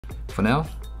For now,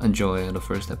 enjoy the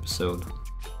first episode.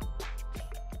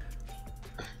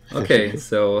 Okay,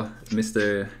 so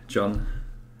Mr. John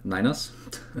Ninos,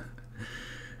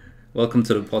 welcome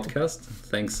to the podcast.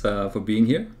 Thanks for being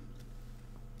here.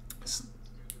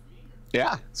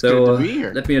 Yeah, so good to be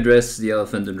here. Let me address the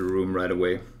elephant in the room right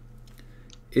away.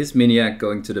 Is Miniac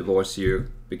going to divorce you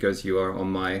because you are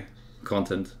on my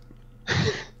content?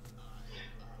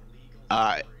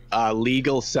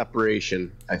 Legal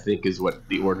separation, I think, is what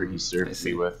the order he served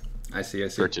me with. I see.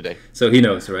 For today. So he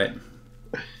knows, right?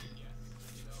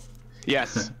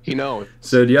 Yes, he knows.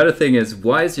 So the other thing is,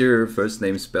 why is your first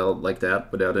name spelled like that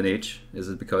without an H? Is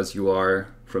it because you are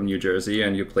from New Jersey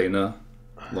and you play in a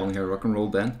long hair rock and roll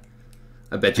band?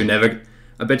 I bet you never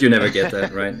get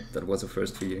that, right? That was a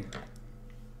first for you.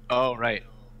 Oh, right.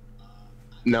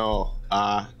 No,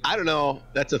 I don't know.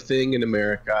 That's a thing in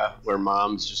America where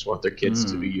moms just want their kids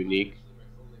to be unique.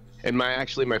 And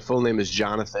my full name is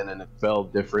Jonathan, and it's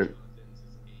spelled different.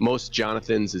 Most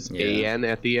Jonathans is A-N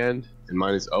at the end, and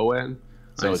mine is O-N.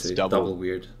 So it's double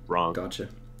weird. Wrong. Gotcha.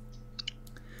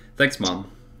 Thanks,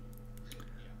 Mom.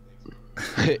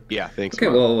 Yeah, thanks, okay,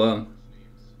 Mom. well...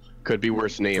 could be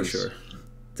worse names. For sure.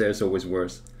 There's always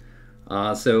worse.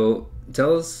 So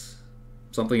tell us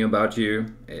something about you,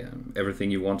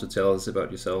 everything you want to tell us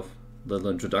about yourself. A little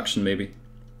introduction, maybe.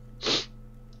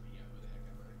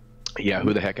 Yeah,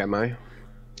 who the heck am I?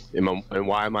 And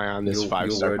why am I on this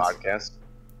 5-star podcast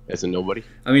as a nobody?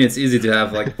 I mean, it's easy to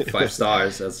have like 5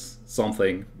 stars as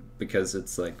something, because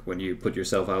it's like when you put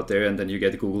yourself out there and then you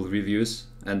get Google reviews,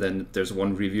 and then there's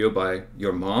one review by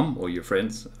your mom or your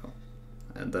friends,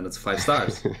 and then it's 5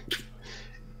 stars.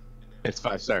 It's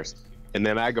 5 stars. And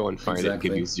then I go and find it and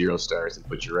give you 0 stars and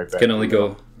put you right back. Can only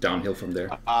go downhill from there.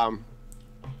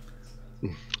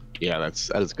 Yeah, that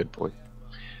is a good point.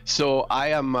 So I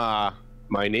am.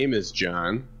 My name is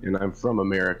John, and I'm from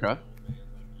America,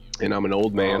 and I'm an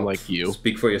old man like you.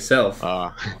 Speak for yourself.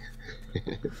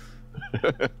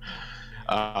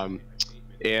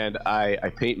 And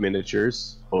I paint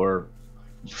miniatures or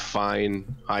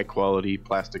fine, high quality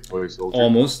plastic toy soldiers.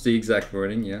 Almost the exact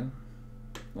wording, yeah.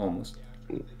 Almost.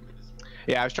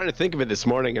 Yeah, I was trying to think of it this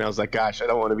morning, and I was like, gosh, I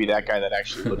don't want to be that guy that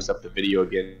actually looks up the video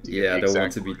again. Yeah, I don't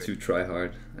want to be too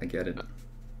try-hard. I get it.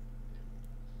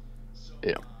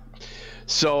 Yeah.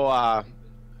 So,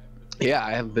 yeah,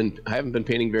 I haven't been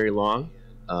painting very long,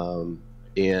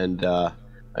 and I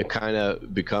kind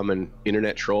of become an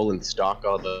internet troll and stalk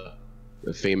all the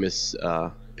famous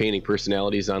painting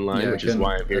personalities online, which is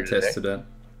why I'm here today. To that.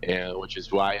 And which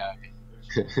is why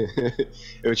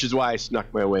I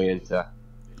snuck my way into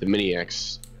the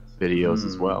Miniacs videos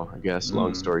as well, I guess.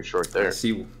 Long story short there. I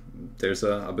see there's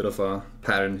a bit of a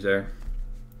pattern there.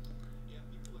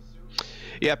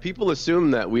 Yeah, people assume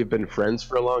that we've been friends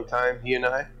for a long time, he and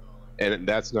I, and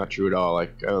that's not true at all.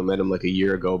 Like, I met him like a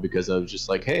year ago because I was just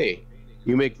like, hey,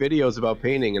 you make videos about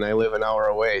painting and I live an hour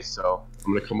away, so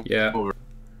I'm gonna come over.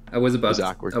 I was about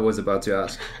to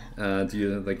ask, do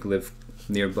you like live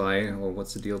nearby, or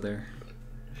what's the deal there?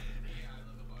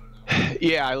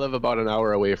 Yeah, I live about an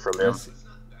hour away from him,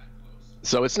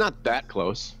 so it's not that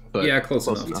close. But yeah, close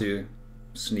enough to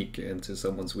sneak into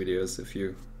someone's videos if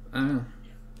you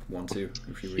want to,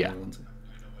 if you really want to.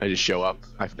 I just show up.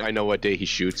 I know what day he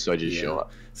shoots, so I just show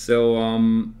up. So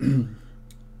on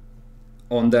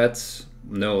that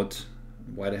note,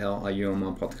 why the hell are you on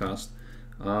my podcast?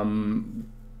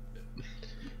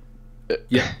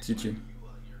 Yeah, did you?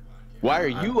 Why are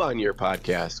you on your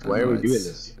podcast? Why are we doing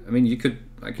this? I mean,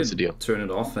 I could turn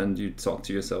it off and you talk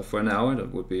to yourself for an hour.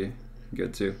 That would be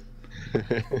good too.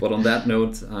 But on that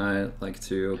note, I like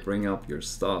to bring up your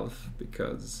stuff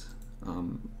because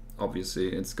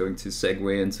obviously it's going to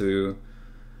segue into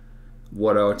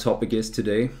what our topic is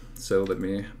today. So let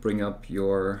me bring up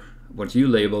what you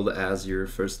labeled as your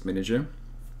first miniature.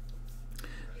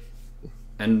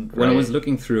 And when I was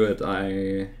looking through it,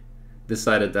 I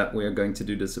decided that we are going to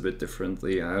do this a bit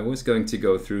differently. I was going to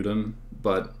go through them,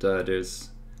 but there's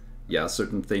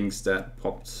certain things that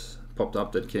popped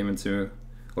up that came into,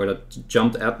 or that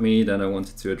jumped at me, that I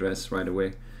wanted to address right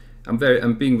away. I'm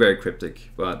being very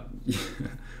cryptic, but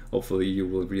hopefully you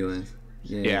will realize.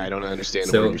 Yeah, I don't understand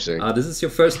what you're saying. This is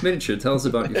your first miniature. Tell us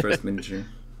about your first miniature.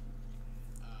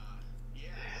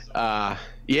 So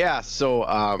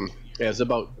it was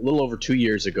about a little over 2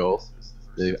 years ago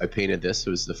I painted this. It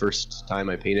was the first time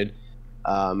I painted,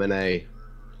 and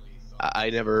I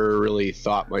never really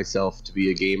thought myself to be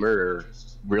a gamer or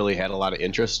really had a lot of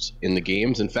interest in the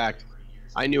games. In fact,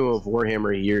 I knew of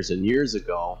Warhammer years and years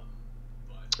ago,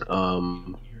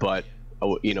 but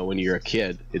when you're a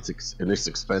kid, it's an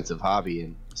expensive hobby,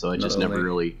 and so I just never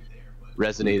really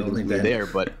resonated with me that. there.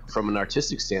 But from an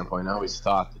artistic standpoint, I always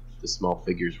thought that the small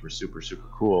figures were super, super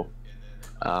cool.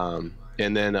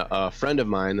 And then a friend of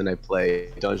mine that I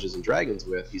play Dungeons and Dragons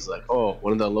with, he's like, oh,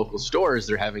 one of the local stores,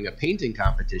 they're having a painting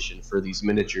competition for these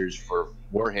miniatures for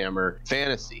Warhammer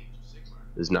Fantasy.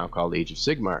 It is now called Age of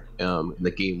Sigmar. And the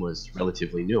game was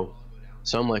relatively new.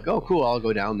 So I'm like, oh, cool, I'll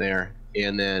go down there.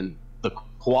 And then the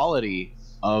quality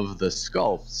of the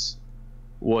sculpts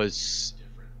was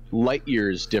light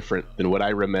years different than what I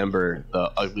remember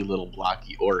the ugly little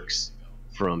blocky orcs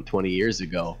from 20 years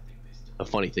ago. The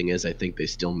funny thing is, I think they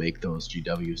still make those.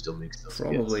 GW still makes those.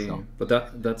 Probably, kits, so.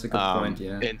 But that's a good point,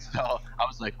 yeah. And so I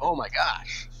was like, oh my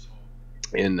gosh.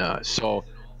 And so,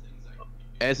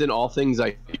 as in all things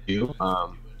I do,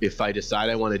 if I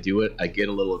decide I want to do it, I get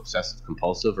a little obsessive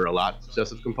compulsive, or a lot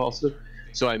obsessive compulsive.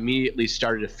 So I immediately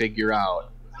started to figure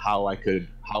out how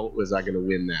was I going to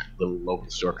win that little local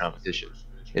store competition.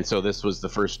 And so this was the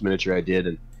first miniature I did,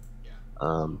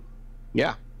 and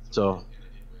yeah, so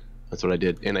that's what I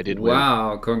did, and I did win.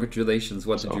 Wow, congratulations.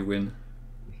 What did you win?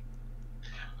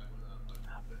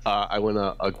 I won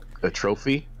a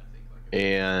trophy,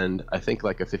 and I think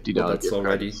like a $50 gift card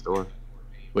at the store,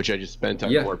 which I just spent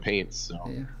on more paints, so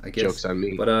yeah, I guess. Joke's on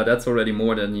me. But that's already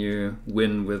more than you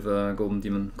win with a Golden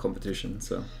Demon competition,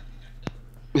 so...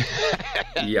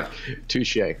 Yeah.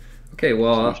 Touche. Okay,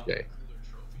 well... Touche.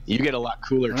 You get a lot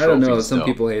cooler trophies, I don't know, some though.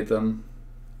 people hate them.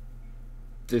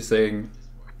 They're saying...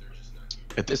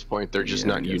 At this point, they're just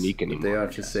not unique anymore. They are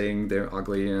just saying they're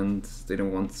ugly and they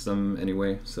don't want them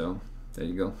anyway, so there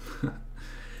you go.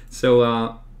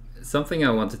 So, something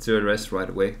I wanted to address right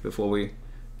away before we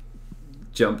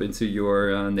jump into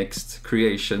your next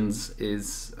creations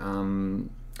is, and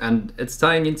it's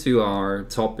tying into our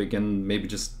topic, and maybe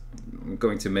just I'm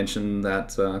going to mention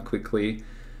that quickly,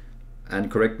 and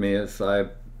correct me if I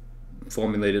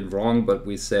formulated wrong, but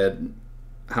we said,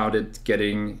 how did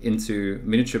getting into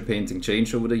miniature painting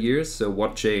change over the years? So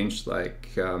what changed, like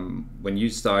when you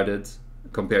started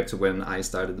compared to when I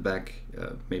started back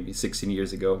maybe 16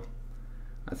 years ago?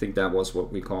 I think that was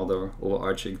what we called our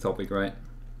overarching topic, right?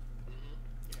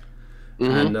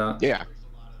 Mm-hmm. And yeah,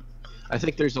 I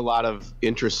think there's a lot of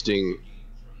interesting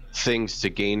things to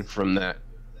gain from that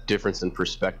difference in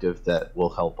perspective that will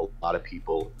help a lot of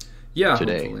people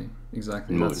today. Hopefully.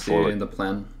 Exactly. That's the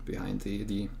plan behind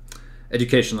the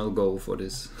educational goal for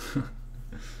this.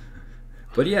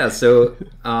 But yeah, so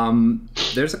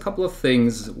there's a couple of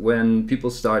things when people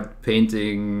start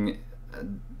painting,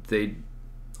 they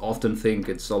often think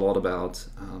it's a lot about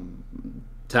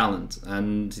talent.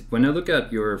 And when I look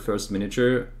at your first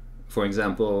miniature, for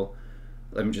example,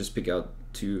 let me just pick out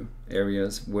two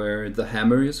areas where the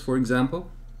hammer is, for example,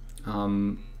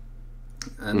 and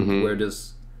where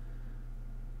this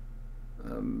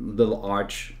little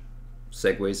arch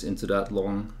segues into that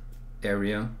long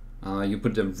area. You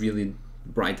put a really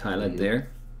bright highlight there,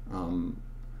 and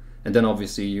then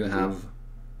obviously you have,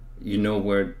 you know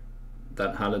where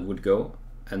that highlight would go,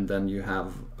 and then you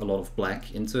have a lot of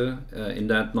black into in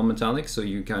that non-metallic, so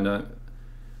you kind of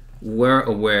were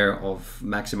aware of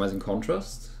maximizing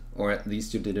contrast, or at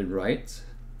least you did it right.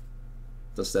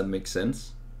 Does that make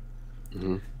sense?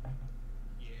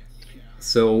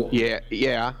 So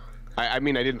yeah. I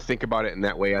mean, I didn't think about it in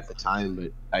that way at the time,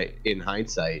 but in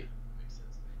hindsight.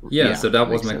 Yeah, so that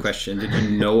was my question. Did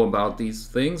you know about these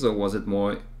things, or was it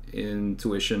more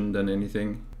intuition than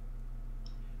anything?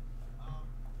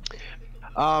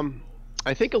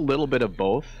 I think a little bit of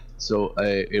both. So,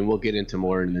 and we'll get into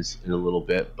more in this in a little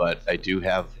bit, but I do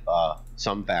have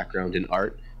some background in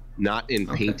art, not in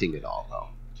painting at all, though.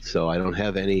 So I don't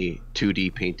have any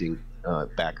 2D painting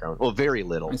background. Well, very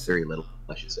little,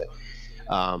 I should say.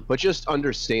 But just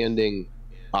understanding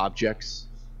objects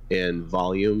and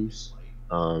volumes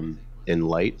and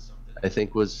light, I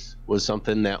think was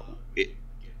something that it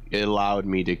allowed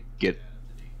me to get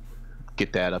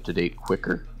that up to date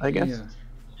quicker, I guess. Yeah.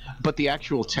 But the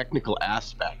actual technical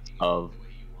aspect of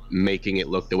making it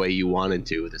look the way you wanted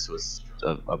to, this was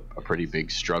a pretty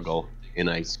big struggle, and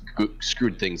I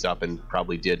screwed things up and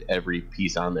probably did every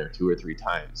piece on there 2 or 3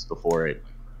 times before it.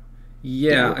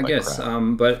 Yeah, I guess.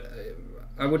 But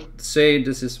I would say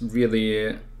this is really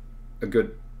a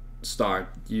good start.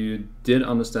 You did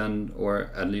understand,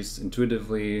 or at least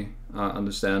intuitively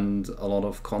understand a lot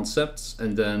of concepts,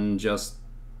 and then just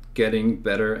getting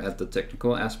better at the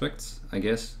technical aspects, I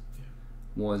guess,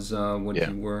 was what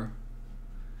you were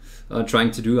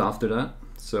trying to do after that.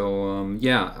 So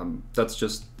that's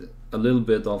just a little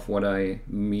bit of what I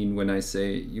mean when I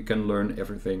say you can learn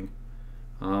everything.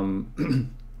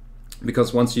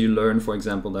 Because once you learn, for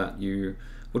example, that you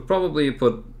would probably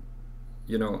put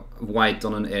you know, white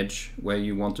on an edge where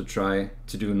you want to try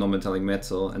to do non-metallic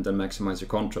metal and then maximize your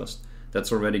contrast,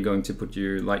 that's already going to put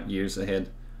you light years ahead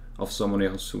of someone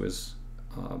else who is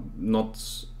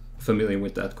not familiar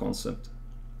with that concept.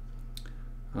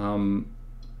 Yeah,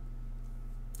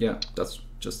 that's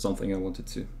just something I wanted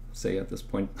to say at this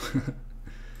point.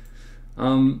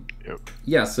 Yep.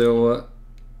 Yeah, so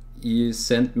you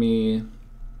sent me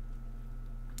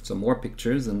some more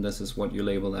pictures, and this is what you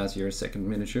labeled as your second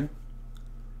miniature.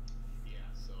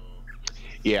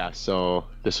 Yeah, so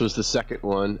this was the second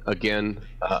one. Again,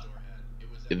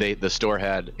 the store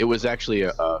had, it was actually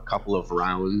a couple of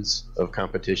rounds of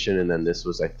competition, and then this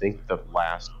was, I think, the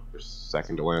last or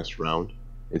second to last round,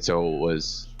 and so it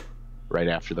was right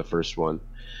after the first one.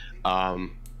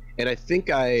 And I think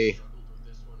I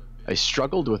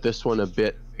struggled with this one a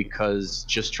bit because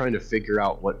just trying to figure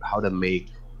out how to make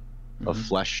a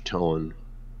flesh tone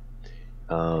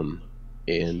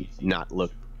and not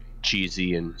look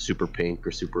cheesy and super pink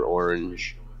or super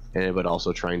orange, but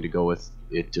also trying to go with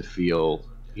it to feel,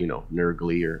 you know,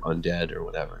 nurgly or undead or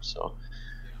whatever. So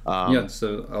yeah,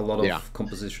 so a lot of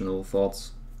compositional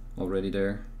thoughts already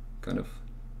there, kind of.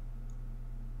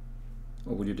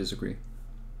 Or would you disagree?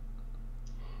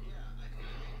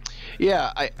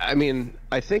 Yeah, I mean,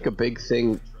 I think a big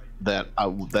thing that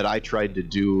I tried to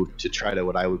do to try to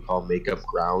what I would call make up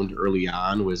ground early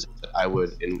on was that I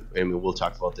would, and we'll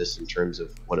talk about this in terms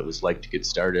of what it was like to get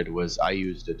started, was I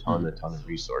used a ton of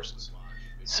resources.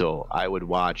 So I would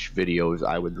watch videos,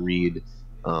 I would read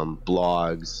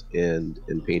blogs and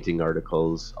painting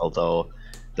articles, although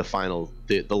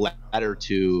the latter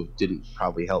two didn't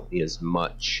probably help me as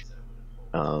much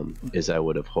as I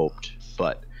would have hoped.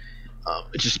 But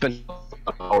I just spent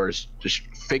hours just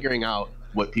figuring out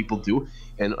what people do,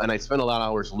 and I spent a lot of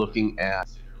hours looking at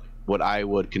what I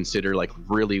would consider like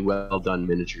really well done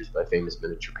miniatures by famous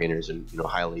miniature painters and, you know,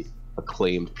 highly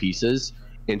acclaimed pieces,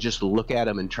 and just look at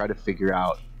them and try to figure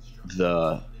out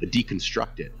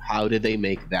deconstruct it. How did they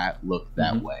make that look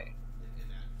that way?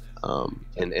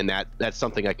 And that's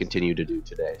something I continue to do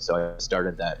today. So I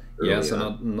started that early Yeah,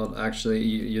 so not actually,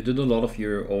 you did a lot of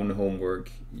your own homework.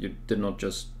 You did not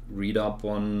just read up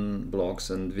on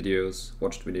blogs and videos,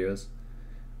 watched videos,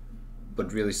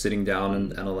 but really sitting down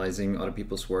and analyzing other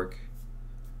people's work.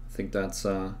 I think that's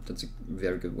a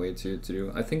very good way to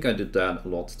do. I think I did that a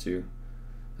lot too,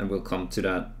 and we'll come to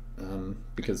that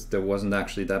because there wasn't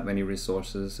actually that many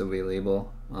resources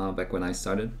available back when I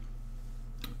started,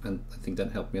 and I think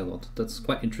that helped me a lot. That's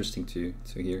quite interesting to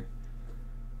hear.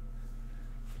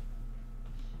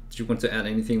 Do you want to add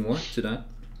anything more to that?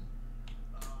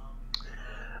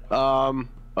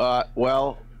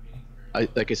 Well,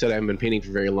 like I said, I haven't been painting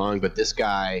for very long, but this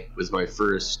guy was my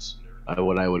first,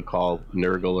 what I would call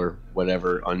Nurgle or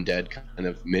whatever, undead kind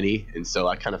of mini, and so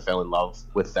I kind of fell in love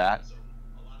with that.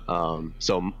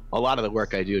 So a lot of the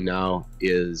work I do now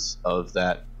is of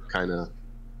that kind of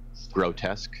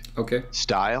grotesque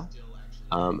style.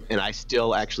 And I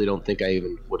still actually don't think I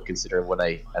even would consider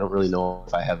I don't really know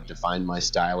if I have defined my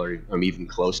style or I'm even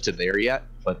close to there yet,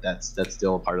 but that's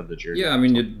still a part of the journey. Yeah, I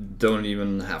mean, you don't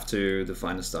even have to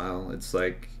define a style. It's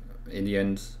like, in the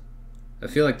end, I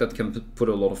feel like that can put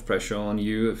a lot of pressure on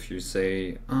you if you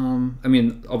say, I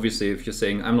mean, obviously, if you're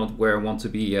saying, I'm not where I want to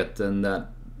be yet, then that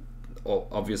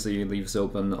obviously leaves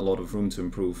open a lot of room to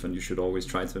improve, and you should always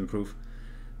try to improve.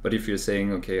 But if you're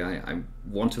saying, okay, I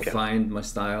want to find my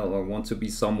style or want to be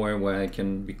somewhere where I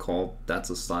can be called that's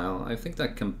a style, I think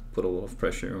that can put a lot of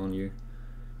pressure on you.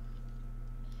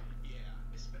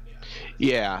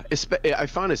 Yeah, I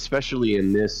found especially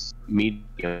in this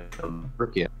medium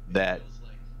that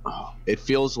it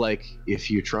feels like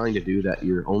if you're trying to do that,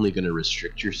 you're only going to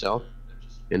restrict yourself.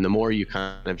 And the more you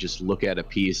kind of just look at a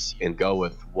piece and go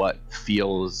with what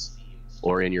feels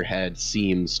or in your head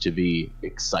seems to be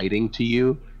exciting to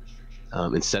you,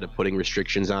 instead of putting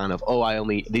restrictions on of,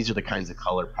 these are the kinds of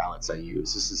color palettes I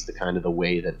use, this is the kind of the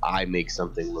way that I make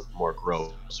something look more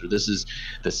gross, or this is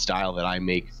the style that I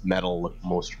make metal look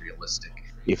most realistic.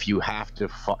 If you have to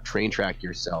train track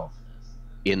yourself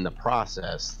in the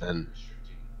process, then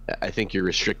I think you're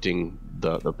restricting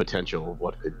the potential of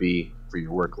what could be for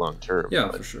your work long term.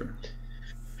 Yeah, for sure.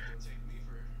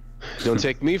 Don't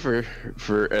take me for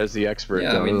as the expert.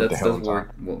 Yeah, I mean, that's what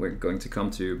we're going to come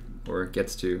to or get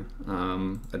to.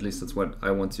 At least that's what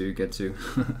I want to get to.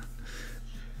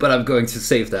 But I'm going to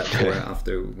save that for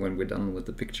after when we're done with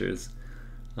the pictures.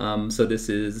 So this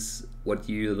is what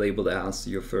you labeled as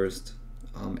your first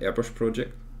airbrush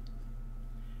project.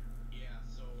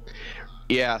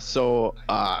 Yeah. So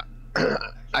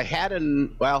I had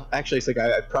well, actually, it's like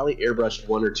I probably airbrushed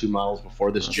 1 or 2 models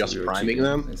before this, just so priming cheating.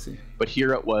 them. I see. But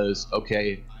here it was,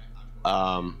 okay,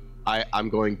 I'm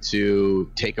going to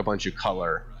take a bunch of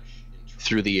color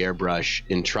through the airbrush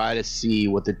and try to see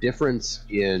what the difference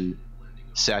in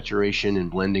saturation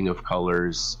and blending of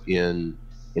colors in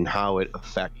how it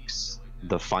affects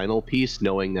the final piece,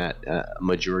 knowing that a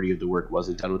majority of the work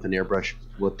wasn't done with an airbrush,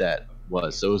 what that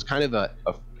was. So it was kind of a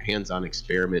hands-on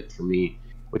experiment for me,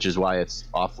 which is why it's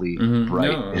awfully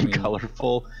bright and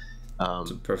colorful.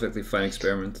 It's a perfectly fine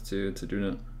experiment to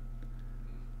do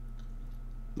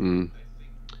that.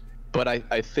 But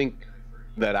I think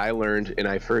that I learned, and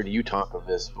I've heard you talk of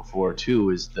this before too,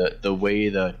 is the way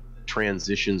the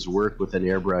transitions work with an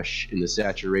airbrush in the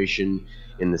saturation,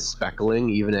 in the speckling,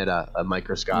 even at a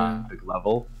microscopic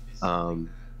level,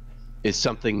 is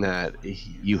something that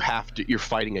you're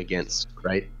fighting against,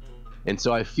 right? And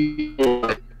so I feel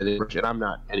like and I'm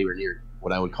not anywhere near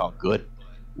what I would call good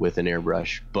with an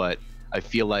airbrush, but I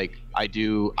feel like I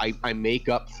make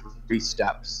up 3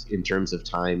 steps in terms of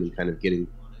time and kind of getting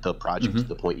the project to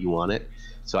the point you want it.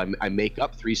 So I make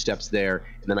up 3 steps there,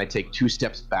 and then I take 2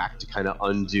 steps back to kind of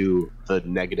undo the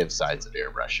negative sides of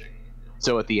airbrushing.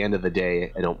 So at the end of the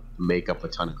day, I don't make up a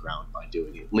ton of ground by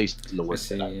doing it, at least in the work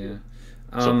that I do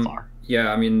so far.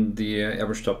 Yeah, I mean, the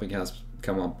airbrush topic has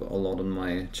come up a lot on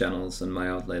my channels and my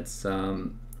outlets.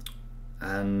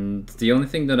 And the only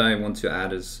thing that I want to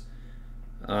add is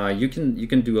you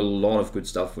can do a lot of good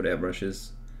stuff with airbrushes.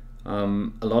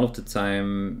 A lot of the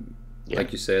time,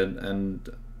 like you said, and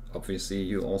obviously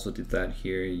you also did that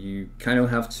here, you kind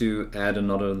of have to add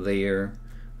another layer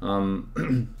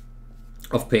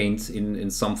of paint in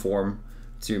some form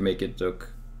to make it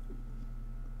look,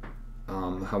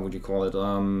 how would you call it,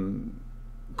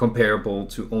 comparable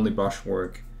to only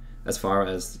brushwork as far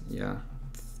as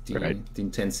the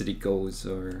intensity goes,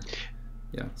 or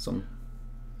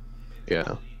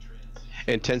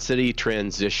intensity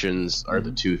transitions are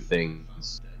the 2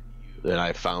 things that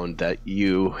I found that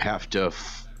you have to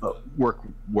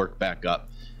work back up.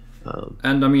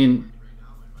 And I mean,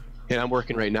 and I'm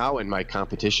working right now in my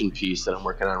competition piece that I'm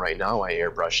working on right now. I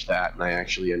airbrushed that, and I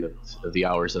actually, end up the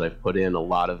hours that I've put in, a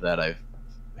lot of that I've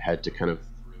had to kind of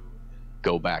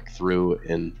go back through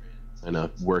and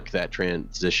work that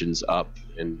transitions up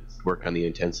and work on the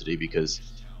intensity, because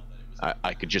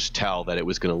I could just tell that it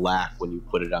was going to lack when you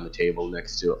put it on the table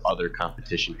next to other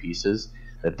competition pieces,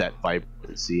 that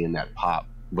vibrancy and that pop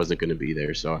wasn't going to be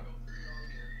there. So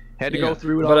had to go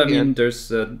through it all again. But I mean,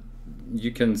 there's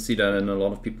you can see that in a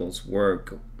lot of people's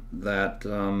work that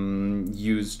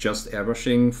use just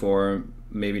airbrushing for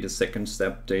maybe the second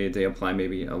step. They apply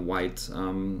maybe a white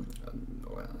and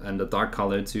a dark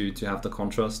color to have the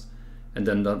contrast, and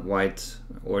then that white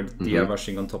or the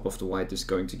airbrushing on top of the white is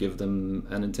going to give them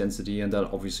an intensity, and that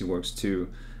obviously works too.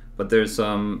 But there's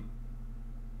a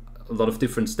lot of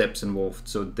different steps involved.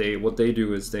 So what they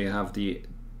do is they have the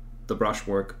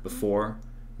brushwork before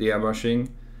the airbrushing,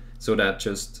 so that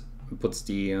just puts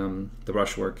the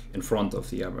brushwork in front of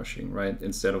the airbrushing, right?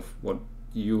 Instead of what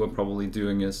you are probably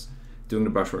doing is doing the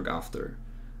brushwork after.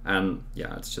 And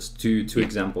yeah, it's just two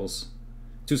examples,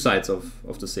 2 sides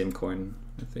of the same coin,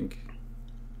 I think.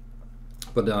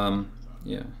 But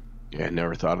yeah, I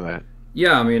never thought of that.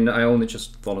 Yeah, I mean, I only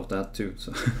just thought of that too,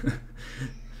 so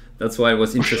that's why it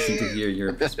was interesting to hear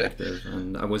your perspective.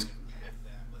 And I was,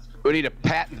 we need to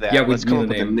patent that. Yeah, let's come up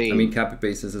with a name. I mean, copy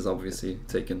basis is obviously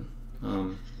taken.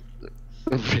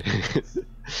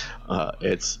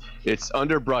 It's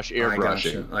underbrush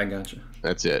airbrushing. I gotcha.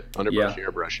 That's it. Underbrush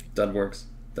airbrushing. That works.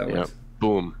 That works.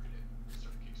 Boom.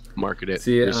 Market it.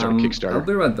 See, start Kickstarter. I'll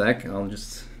be right back. I'll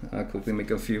just quickly make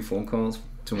a few phone calls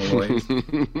to my lawyers.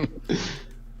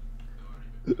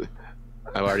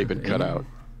 I've already been cut out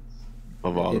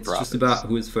of all the profits. It's just about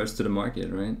who is first to the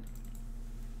market, right?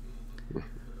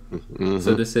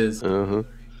 So this is.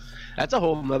 That's a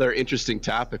whole other interesting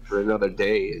topic for another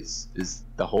day. Is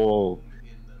the whole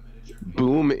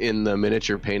boom in the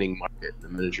miniature painting market, the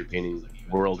miniature painting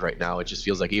world right now. It just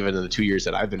feels like even in the 2 years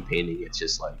that I've been painting, it's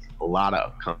just like a lot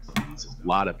of companies, a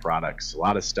lot of products, a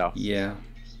lot of stuff. Yeah.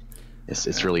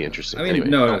 It's really interesting. I mean,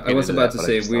 anyway, I was about to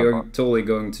say we are totally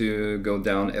going to go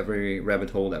down every rabbit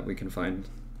hole that we can find,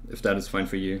 if that is fine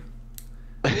for you.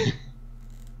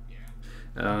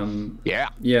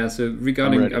 Yeah. So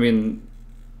regarding, I mean,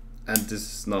 and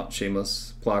this is not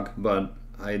shameless plug, but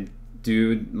I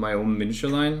do my own miniature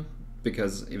line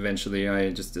because eventually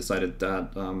I just decided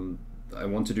that I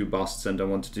want to do busts and I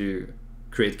want to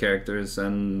create characters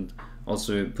and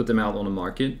also put them out on the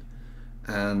market.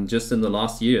 And just in the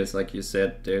last years, like you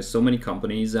said, there's so many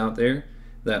companies out there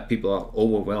that people are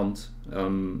overwhelmed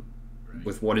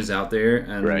with what is out there,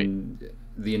 and Right.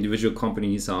 the individual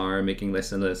companies are making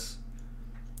less and less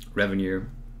revenue.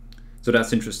 So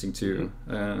that's interesting too.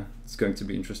 It's going to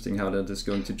be interesting how that is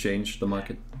going to change the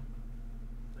market.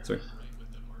 Sorry.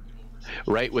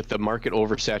 Right, with the market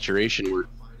oversaturation, where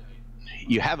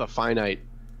you have a finite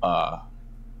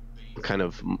kind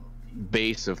of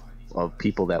base of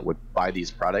people that would buy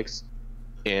these products,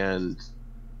 and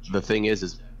the thing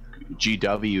is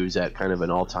GW is at kind of an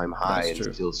all-time high That's and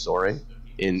true. still soaring.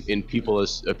 And people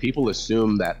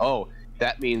assume that, oh,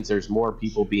 that means there's more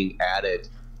people being added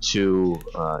to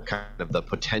kind of the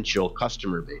potential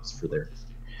customer base for their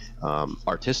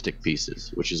artistic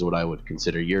pieces, which is what I would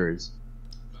consider yours.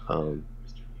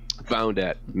 Found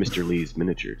at Mr. Lee's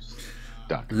Miniatures.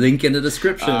 Link in the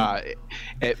description.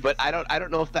 But I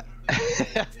don't know if that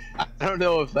I don't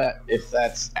know if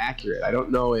that's accurate. I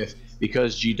don't know if,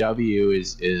 because GW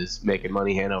is making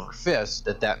money hand over fist,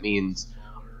 that means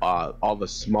all the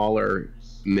smaller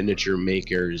miniature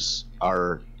makers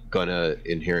are gonna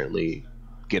inherently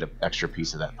get an extra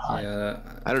piece of that pie. Yeah,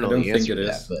 I don't know don't the think answer it to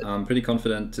is. that, but I'm pretty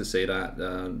confident to say that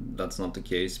that's not the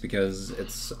case, because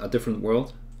it's a different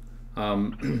world.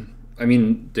 I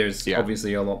mean, there's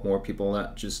obviously a lot more people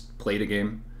that just play the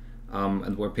game,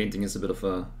 and where painting is a bit of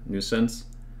a nuisance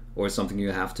or something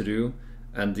you have to do,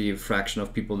 and the fraction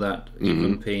of people that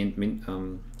even paint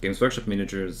Games Workshop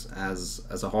miniatures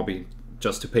as a hobby,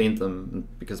 just to paint them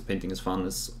because painting is fun,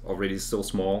 is already so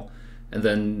small. And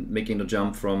then making the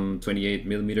jump from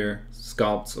 28mm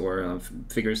sculpts or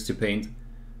figures to paint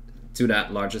to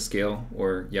that larger scale,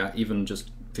 or even just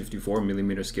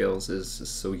 54mm scales is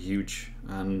so huge,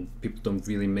 and people don't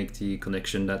really make the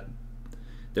connection that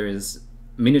there is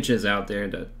miniatures out there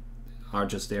that are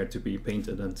just there to be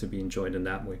painted and to be enjoyed in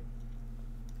that way,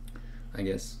 I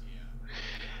guess.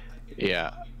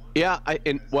 I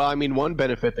mean, one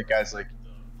benefit that guys like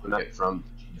get from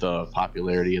the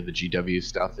popularity of the GW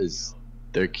stuff is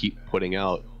they keep putting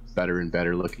out better and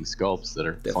better looking sculpts that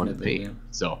are fun to paint. Yeah.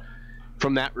 So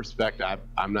from that respect,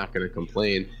 I'm not going to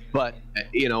complain. But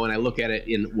when I look at it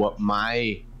in what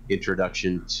my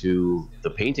introduction to the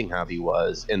painting hobby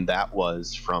was, and that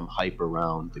was from hype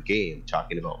around the game.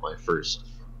 Talking about my first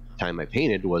time I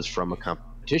painted was from a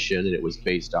competition, and it was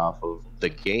based off of the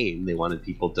game. They wanted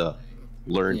people to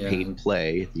learn paint and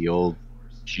play, the old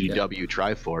GW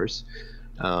Triforce,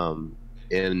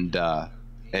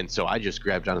 and so I just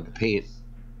grabbed onto the paint.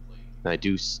 And I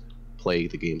do play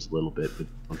the games a little bit, but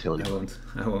don't tell anyone.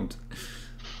 I won't.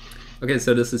 Okay,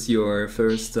 so this is your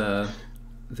first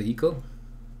vehicle?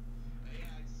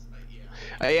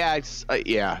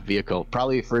 Vehicle.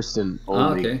 Probably first and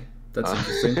only. Okay, that's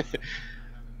interesting.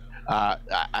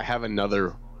 I have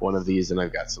another one of these, and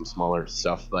I've got some smaller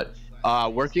stuff, but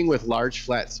working with large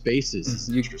flat spaces is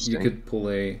interesting. You could pull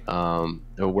a...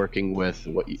 working with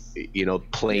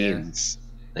planes,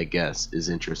 I guess, is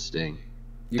interesting.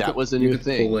 That was a new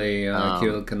thing. You could pull a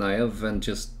Kirill Kanaev and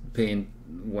just paint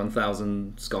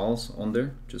 1,000 skulls on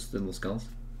there, just little skulls.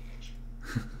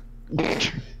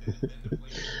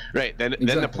 Right, then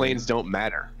the planes don't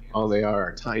matter. All they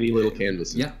are tiny little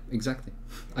canvases. Yeah, exactly.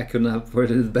 I couldn't have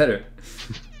worded it better.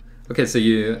 Okay, so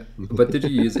but did you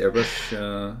use airbrush,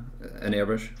 an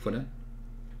airbrush for that?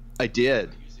 I did.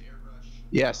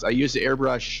 Yes, I used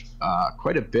airbrush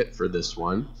quite a bit for this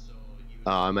one,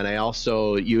 and I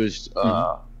also used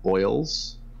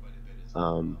oils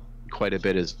quite a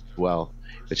bit as well,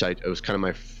 which it was kind of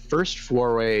my first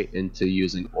foray into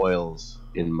using oils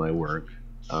in my work.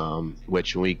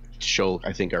 Which when we show,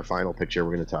 I think our final picture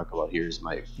we're going to talk about here is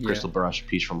my crystal brush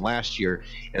piece from last year,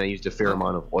 and I used a fair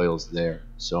amount of oils there.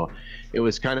 So it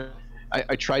was kind of,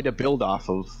 I tried to build off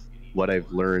of what I've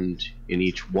learned in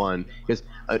each one, because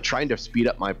trying to speed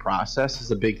up my process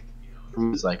is a big,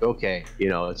 it's like, okay,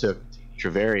 it took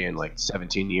Travarian like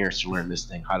 17 years to learn this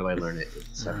thing. How do I learn it in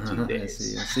 17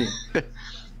 days? I see.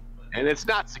 And it's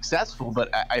not successful, but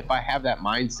if I have that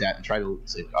mindset and try to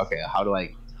say, okay, how do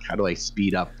I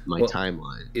speed up my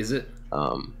timeline? Is it?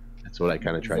 That's what I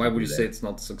kind of try to do. Why would you say it's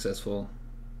not successful?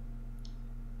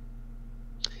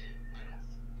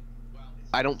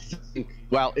 I don't think...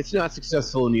 Well, it's not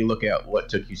successful when you look at what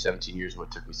took you 17 years,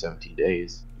 what took me 17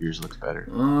 days. Yours looks better.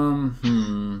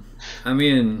 I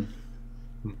mean...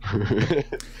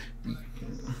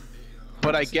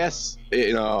 But I guess,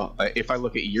 if I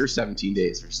look at your 17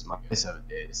 days versus my 7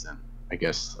 days, then I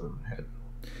guess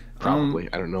probably,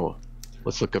 I don't know.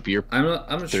 Let's look up your... I'm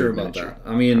not sure about that.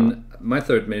 I mean, my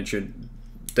third miniature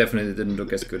definitely didn't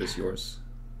look as good as yours.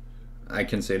 I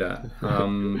can say that.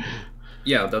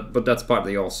 But that's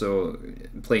partly also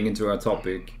playing into our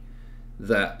topic,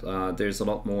 that there's a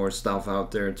lot more stuff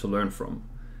out there to learn from.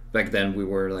 back then we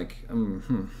were like,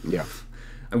 Yeah.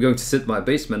 I'm going to sit in my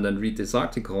basement and read this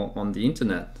article on the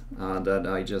internet that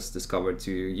I just discovered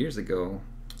 2 years ago.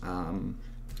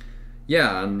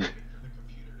 Yeah, and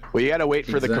well, you got to wait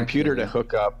for the Exactly, computer to yeah.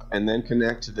 hook up and then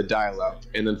connect to the dial-up,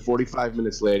 and then 45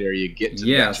 minutes later you get to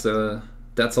yeah, the so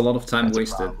that's a lot of time That's a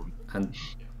wasted, problem. and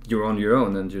you're on your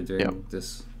own and you're doing Yep.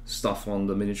 this stuff on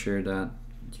the miniature that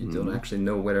you Mm-hmm. don't actually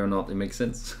know whether or not it makes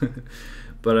sense.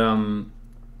 But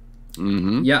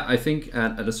Mm-hmm. yeah, I think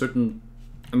at a certain,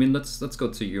 I mean, let's go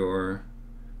to your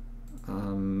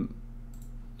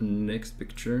next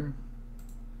picture.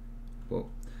 Whoa,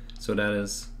 so that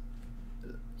is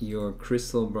your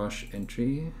crystal brush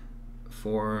entry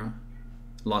for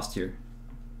last year.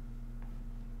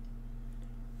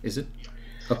 Is it?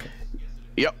 Okay.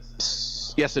 Yep.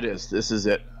 Yes, it is. This is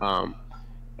it.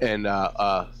 And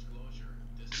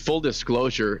full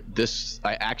disclosure, this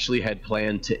I actually had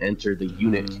planned to enter the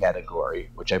unit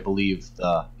category, which I believe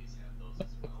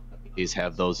these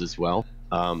have those as well.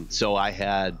 So I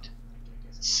had,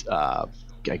 I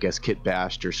guess, kit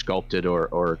bashed or sculpted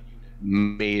or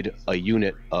made a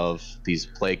unit of these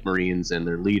plague marines and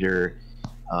their leader,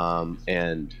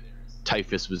 and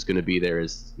Typhus was going to be there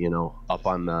as, you know, up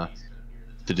on the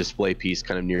display piece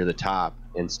kind of near the top.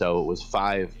 And so it was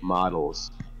 5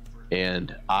 models,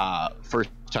 and first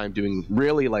time doing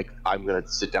really, like, I'm going to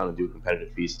sit down and do a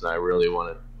competitive piece and I really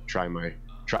want to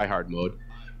try hard mode.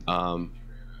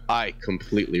 I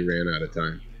completely ran out of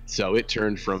time, so it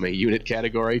turned from a unit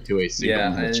category to a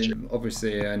single miniature.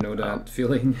 Obviously I know that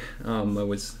feeling. I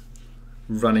was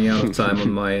running out of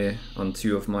time on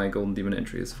 2 of my Golden Demon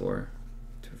entries for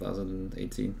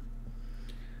 2018.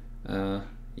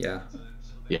 Yeah.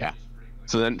 Yeah.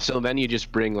 So then you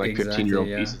just bring like Exactly, 15-year-old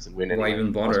yeah. pieces and win Why anyway.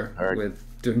 even bother with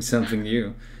doing something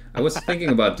new? I was thinking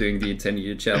about doing the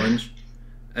 10-year challenge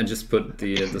and just put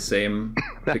the same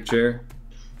picture,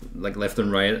 like left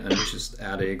and right, and just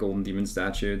add a Golden Demon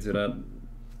statue to that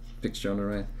picture on the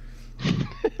right.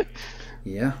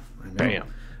 Yeah, I know.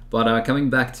 Bam. But coming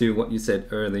back to what you said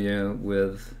earlier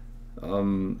with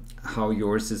how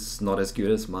yours is not as good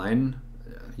as mine,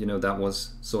 you know, that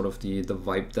was sort of the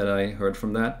vibe that I heard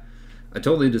from that. I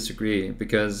totally disagree,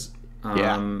 because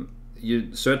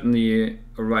you certainly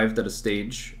arrived at a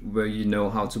stage where you know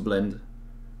how to blend,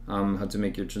 how to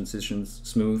make your transitions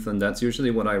smooth, and that's usually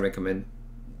what I recommend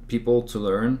people to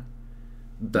learn.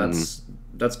 That's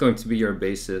going to be your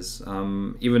basis,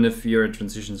 even if your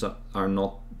transitions are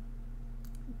not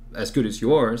as good as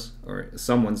yours, or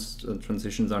someone's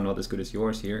transitions are not as good as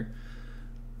yours here.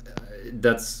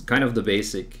 That's kind of the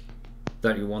basic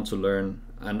that you want to learn,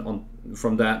 and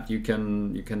from that you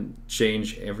can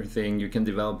change everything. You can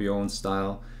develop your own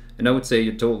style, and I would say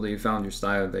you totally found your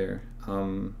style there,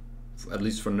 at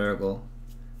least for Nurgle.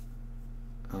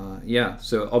 Yeah,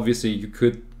 so obviously you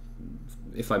could,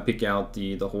 if I pick out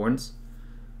the horns,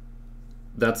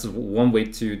 that's one way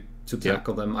to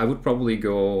tackle them. I would probably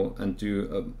go and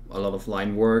do a lot of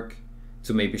line work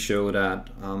to maybe show that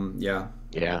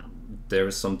there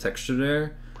is some texture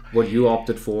there. What you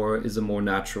opted for is a more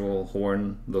natural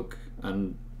horn look,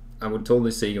 and I would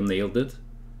totally say you nailed it.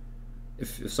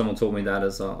 If someone told me that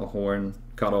as a horn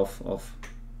cut off of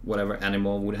whatever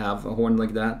animal would have a horn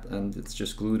like that, and it's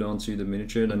just glued onto the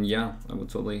miniature, then yeah, I would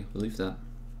totally believe that.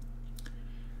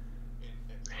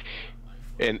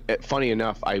 And funny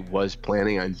enough, I was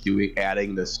planning on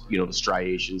adding this, the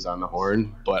striations on the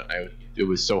horn, but it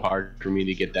was so hard for me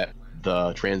to get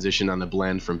the transition on the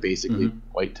blend from basically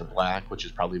white to black, which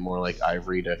is probably more like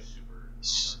ivory, to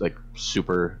like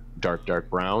super dark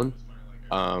brown.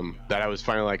 That I was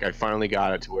finally like, I finally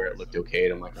got it to where it looked okay,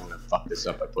 and I'm like, I'm gonna fuck this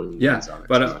up by putting lines on it.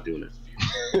 But so I'm not doing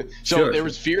it. So there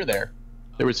was fear there.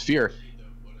 There was fear.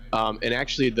 And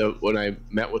actually, when I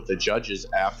met with the judges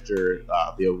after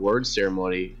the award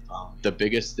ceremony, the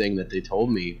biggest thing that they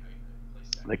told me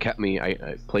that kept me,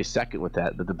 I placed second with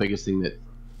that, but the biggest thing that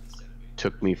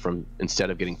took me from,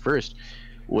 instead of getting first,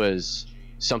 was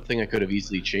something I could have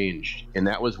easily changed. And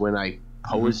that was when I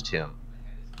posed him.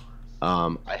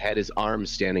 I had his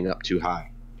arms standing up too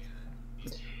high,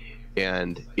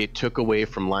 and it took away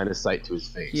from line of sight to his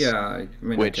face. Yeah, I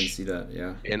can see that,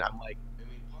 yeah. And I'm like,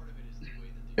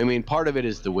 I mean, part of it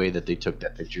is the way that they took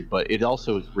that picture, but it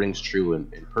also rings true in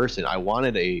person. I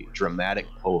wanted a dramatic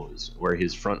pose where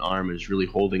his front arm is really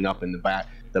holding up, and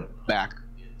the back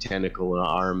tentacle and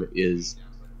arm is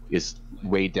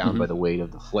weighed down by the weight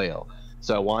of the flail.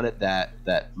 So I wanted that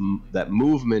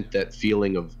movement, that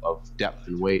feeling of depth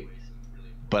and weight,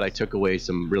 but I took away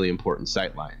some really important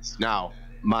sight lines. Now,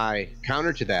 my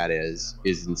counter to that is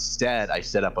instead I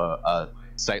set up a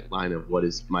sight line of what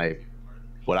is my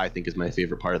what I think is my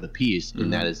favorite part of the piece,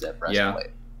 and that is that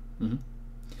breastplate.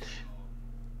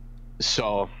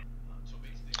 So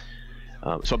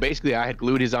basically I had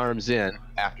glued his arms in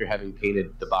after having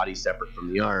painted the body separate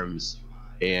from the arms,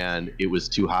 and it was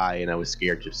too high and I was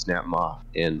scared to snap them off,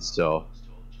 and so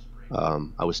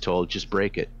I was told, just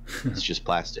break it, it's just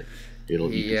plastic, you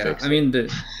can fix it. I mean,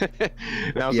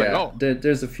 and I was like, oh,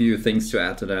 there's a few things to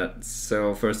add to that.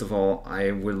 So first of all,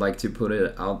 I would like to put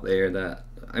it out there that,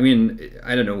 I mean,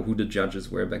 I don't know who the judges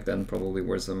were back then, probably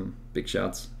were some big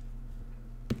shots.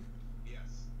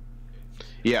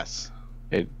 Yes.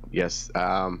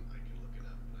 No,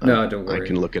 don't worry. I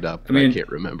can look it up. I mean, I can't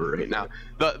remember right now.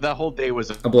 The whole day was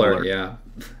a blur. Yeah,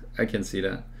 I can see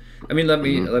that. I mean, let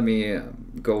me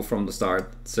go from the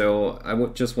start. So I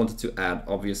just wanted to add,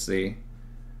 obviously,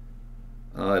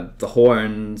 the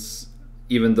horns,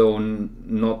 even though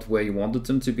not where you wanted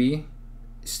them to be,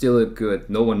 still look good.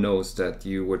 No one knows that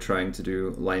you were trying to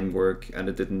do line work and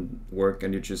it didn't work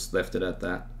and you just left it at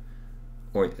that,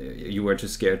 or you were too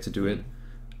scared to do it.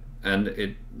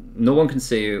 And no one can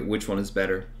say which one is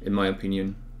better, in my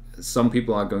opinion. Some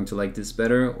people are going to like this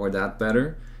better or that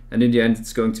better, and in the end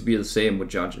it's going to be the same with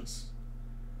judges.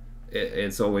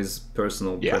 It's always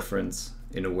personal preference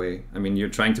in a way. I mean, you're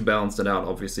trying to balance that out,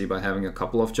 obviously, by having a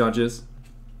couple of judges.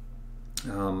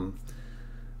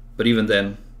 But even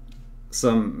then,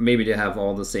 maybe they have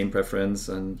all the same preference,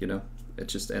 and it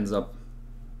just ends up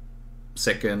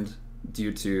second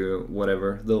due to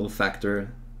whatever little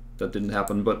factor that didn't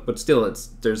happen, but still,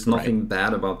 there's nothing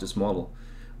bad about this model.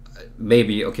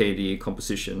 Maybe the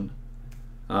composition,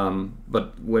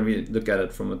 but when we look at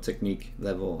it from a technique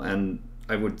level, and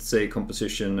I would say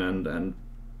composition and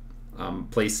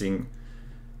placing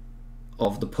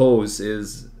of the pose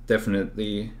is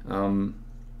definitely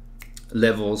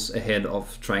levels ahead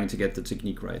of trying to get the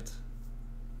technique right.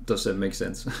 Does that make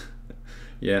sense?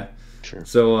 Yeah. Sure.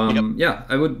 So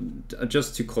I would,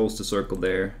 just to close the circle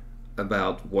there,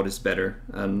 about what is better,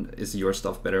 and is your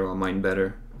stuff better or mine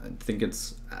better. I think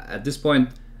it's, at this point,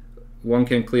 one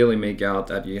can clearly make out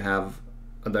that you have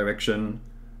a direction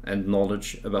and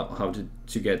knowledge about how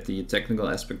to get the technical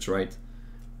aspects right,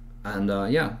 and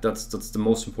that's the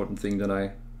most important thing that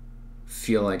I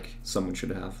feel like someone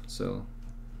should have. So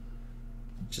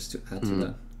just to add to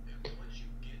that.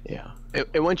 Yeah,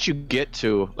 and once you get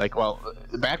to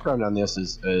the background on this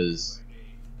is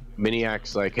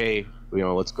Miniac's like, hey,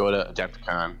 let's go to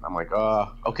Adepticon. I'm like,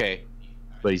 oh, okay.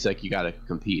 But he's like, you got to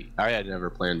compete. I had never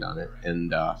planned on it.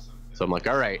 And so I'm like,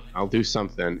 all right, I'll do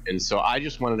something. And so I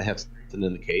just wanted to have something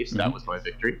in the case. That was my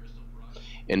victory.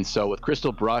 And so with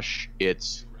Crystal Brush,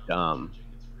 it's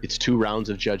 2 rounds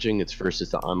of judging. It's first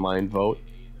it's the online vote,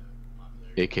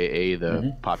 AKA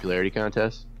the popularity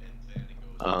contest.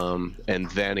 And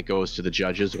then it goes to the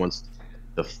judges once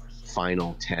the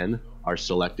final 10 are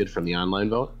selected from the online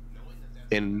vote.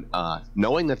 And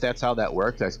knowing that that's how that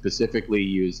worked, I specifically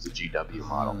used the GW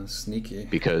model. Sneaky.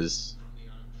 Because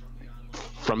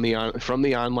from the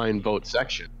online vote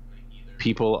section,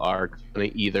 people are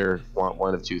going to either want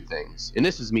one of two things. And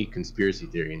this is me conspiracy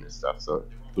theorying this stuff, so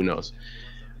who knows.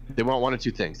 They want one of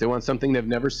two things. They want something they've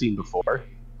never seen before,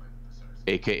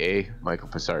 a.k.a. Michael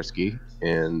Pisarski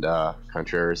and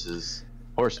Contreras'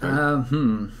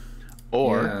 Horseman.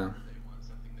 Or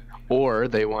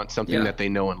they want something that they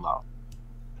know and love.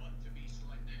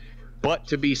 But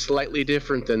to be slightly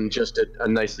different than just a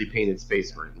nicely painted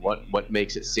Space Marine. What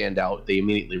makes it stand out? They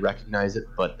immediately recognize it,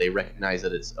 but they recognize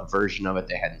that it's a version of it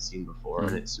they hadn't seen before,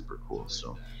 and it's super cool.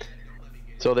 So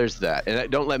there's that.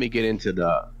 And don't let me get into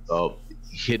the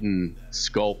hidden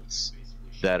sculpts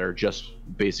that are just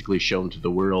basically shown to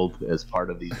the world as part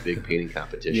of these big painting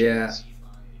competitions. Yeah.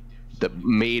 That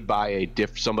made by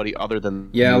somebody other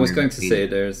than. Yeah, I was going to say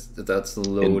that's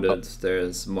loaded.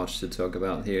 There's much to talk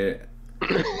about here.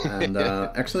 And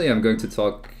actually, I'm going to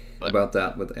talk about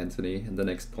that with Anthony in the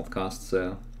next podcast.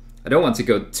 So I don't want to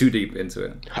go too deep into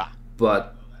it,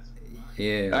 but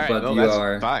you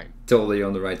are totally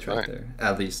on the right track there.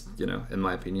 At least, in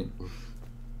my opinion.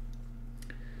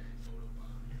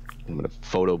 I'm gonna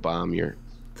photobomb your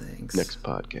Thanks. Next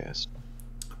podcast.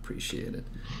 Appreciate it.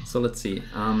 So let's see.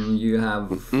 You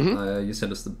have you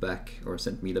sent us the back, or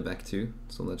sent me the back too.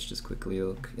 So let's just quickly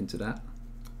look into that.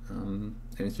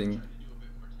 Anything?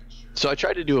 So I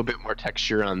tried to do a bit more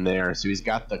texture on there. So he's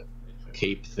got the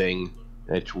cape thing.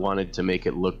 I wanted to make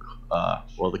it look,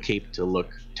 the cape to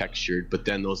look textured, but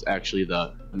then those actually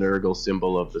the Nurgle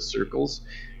symbol of the circles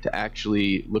to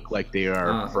actually look like they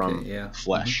are from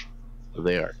flesh. So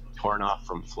they are torn off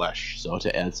from flesh. So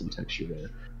to add some texture there.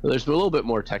 So there's a little bit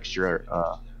more texture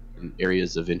and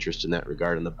areas of interest in that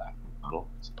regard in the back. model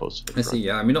as opposed to the I see.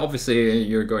 Yeah, I mean, obviously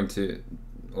you're going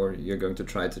to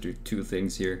try to do two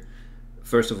things here.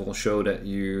 First of all, show that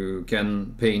you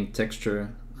can paint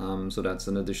texture, so that's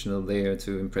an additional layer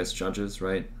to impress judges,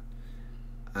 right?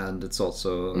 And it's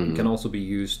also can also be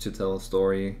used to tell a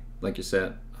story, like you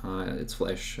said. It's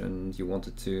flesh, and you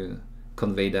wanted to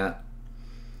convey that.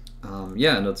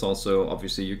 Yeah, and it's also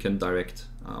obviously you can direct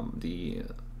the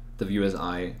viewer's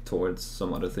eye towards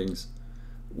some other things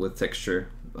with texture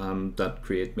that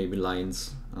create maybe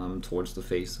lines towards the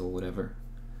face or whatever.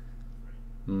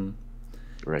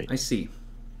 Right. I see.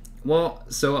 Well,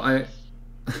 so I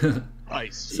I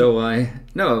see.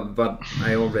 but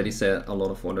I already said a lot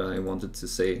of what I wanted to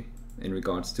say in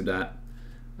regards to that,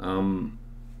 and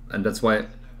that's why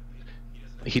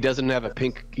he doesn't have a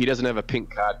pink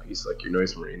cod piece like your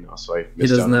noise marine though. So he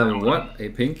doesn't have a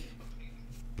pink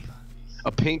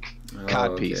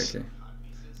cod piece. Okay.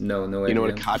 No idea. You know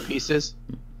what a cod piece is?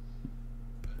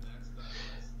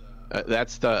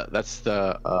 That's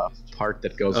the part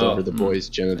that goes over the boy's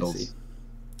genitals.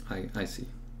 I see.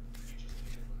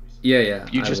 Yeah.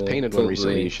 You just painted one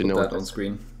recently. You should know that on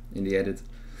screen in the edit.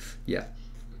 Yeah.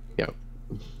 Yeah.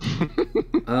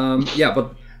 Yeah,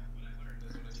 but.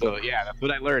 So yeah, that's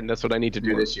what I learned. That's what I need to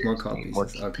do this year. More cod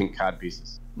pieces. More pink cod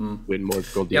pieces. With more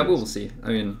gold. Yeah, we'll see. I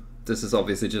mean, this is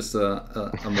obviously just a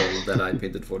model that I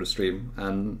painted for the stream,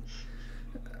 and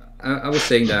I was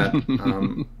saying that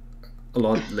a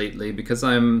lot lately because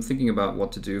I'm thinking about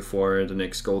what to do for the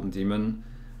next Golden Demon,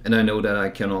 and I know that I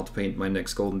cannot paint my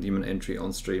next Golden Demon entry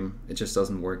on stream. It just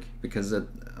doesn't work because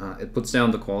it puts down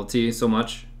the quality so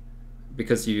much,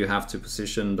 because you have to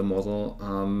position the model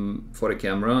for the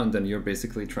camera, and then you're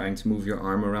basically trying to move your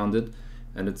arm around it,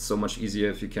 and it's so much easier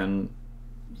if you can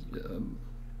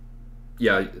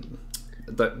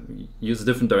use a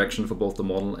different direction for both the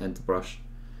model and the brush.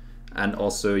 And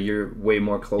also you're way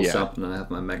more close up, and I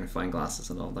have my magnifying glasses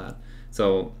and all that.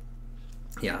 So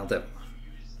yeah, that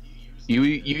you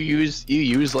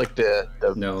use like the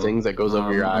things that goes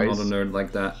over your eyes. I'm not a nerd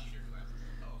like that.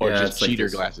 Or just cheater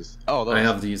glasses. Oh, those. I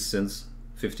have these since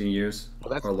 15 years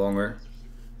or longer.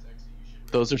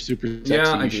 Those are super sexy.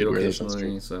 Yeah, I do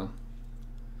occasionally. So,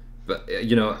 but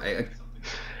you know,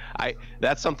 I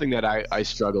that's something that I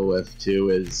struggle with too.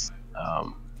 Is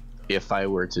if I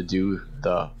were to do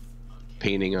the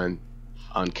painting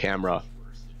on camera,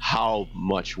 how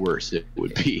much worse it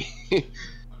would be.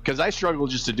 Because I struggle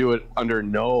just to do it under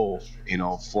no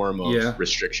form of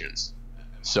restrictions.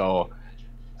 So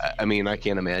I mean, I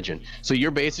can't imagine. So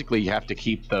you're basically, you have to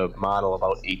keep the model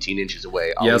about 18 inches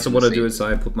away. Yeah, so what I do is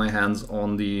I put my hands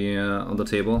on the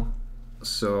table,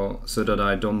 so that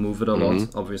I don't move it a lot.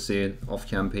 Obviously,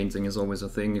 off-cam painting is always a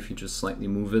thing. If you just slightly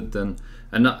move it, then...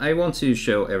 And I want to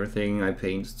show everything I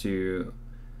paint to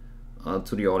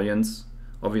the audience.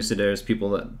 Obviously, there's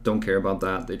people that don't care about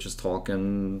that. They just talk,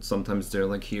 and sometimes they're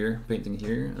like here, painting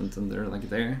here, and then they're like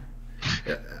there.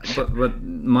 Yeah, but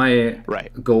my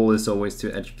goal is always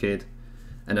to educate,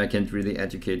 and I can't really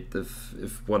educate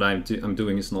if what I'm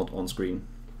doing is not on screen.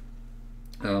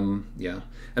 Yeah,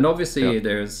 and obviously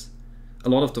there's a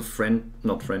lot of the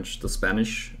the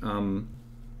Spanish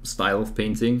style of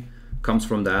painting comes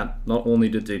from that. Not only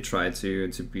did they try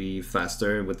to be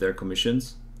faster with their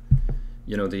commissions,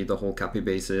 the whole copy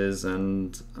bases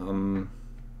and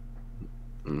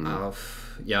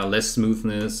less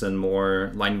smoothness and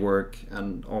more line work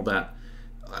and all that.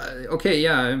 I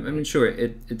mean, sure,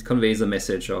 it conveys a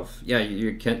message of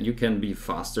you can be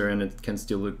faster and it can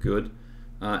still look good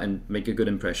and make a good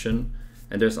impression.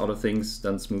 And there's other things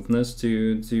than smoothness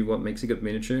to what makes a good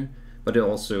miniature, but it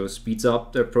also speeds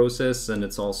up their process, and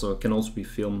can also be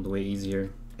filmed way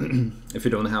easier if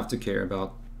you don't have to care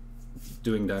about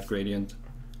doing that gradient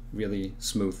really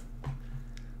smooth.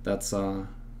 That's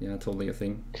totally a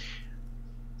thing.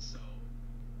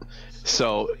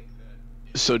 So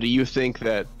do you think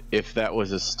that if that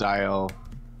was a style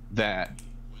that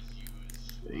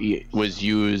was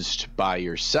used by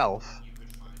yourself,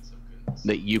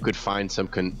 that you could find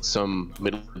some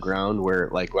middle ground where,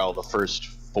 like, well, the first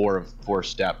four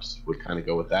steps would kind of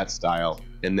go with that style,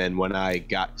 and then when I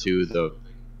got to the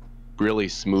really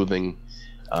smoothing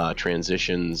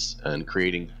transitions and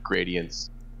creating gradients,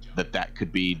 that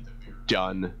could be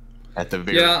done at the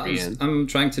very end? I'm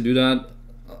trying to do that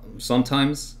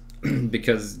sometimes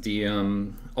because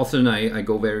often I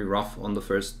go very rough on the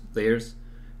first layers,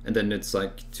 and then it's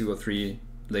like 2 or 3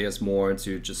 layers more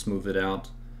to just smooth it out.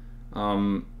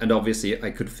 And obviously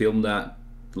I could film that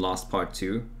last part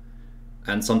too,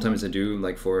 and sometimes I do,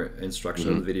 like for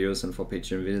instructional videos and for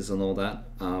Patreon videos and all that.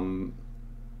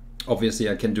 Obviously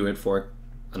I can do it for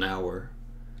an hour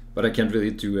but I can't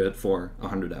really do it for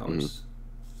 100 hours.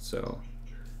 So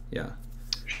yeah.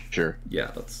 Sure.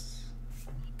 Yeah, that's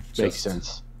makes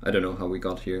sense. I don't know how we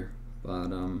got here,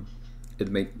 but it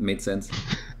made sense.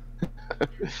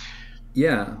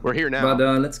 Yeah, we're here now.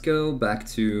 But let's go back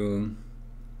to,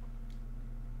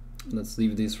 let's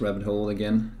leave this rabbit hole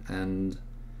again. And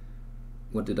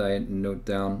what did I note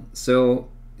down? So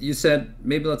you said,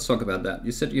 maybe let's talk about that.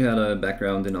 You said you had a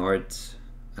background in art,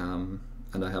 and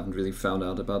I haven't really found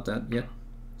out about that yet.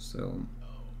 So,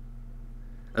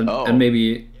 and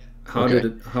maybe how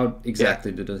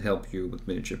exactly did it help you with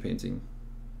miniature painting?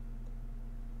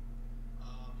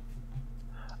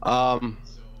 All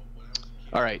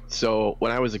right. So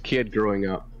when I was a kid growing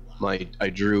up, I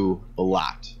drew a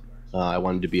lot. I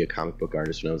wanted to be a comic book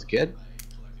artist when I was a kid.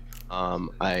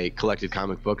 I collected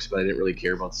comic books, but I didn't really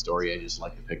care about the story. I just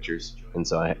liked the pictures, and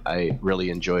so I really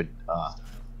enjoyed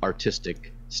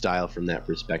artistic style from that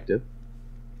perspective.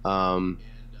 As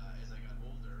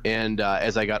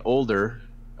I got older,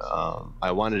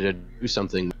 I wanted to do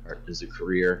something as a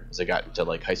career as I got into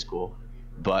like high school,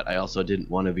 but I also didn't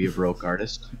want to be a broke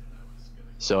artist.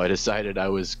 So I decided I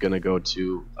was going to go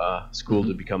to school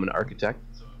to become an architect.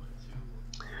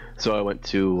 So I went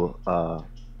to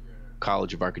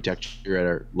College of Architecture at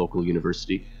our local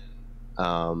university,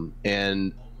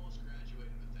 and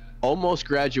almost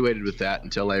graduated with that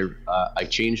until I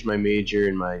changed my major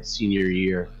in my senior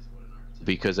year,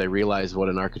 because I realized what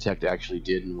an architect actually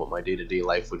did and what my day-to-day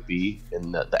life would be,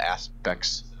 and the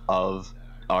aspects of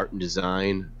art and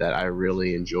design that I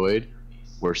really enjoyed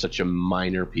were such a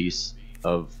minor piece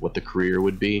of what the career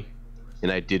would be,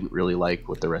 and I didn't really like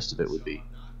what the rest of it would be.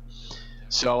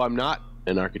 So I'm not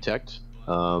an architect,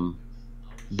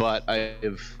 but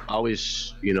I've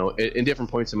always, in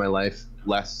different points in my life,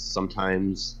 less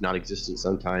sometimes, not existent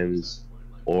sometimes,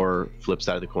 or flip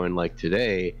side of the coin like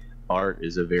today, art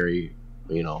is a very,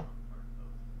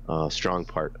 strong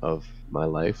part of my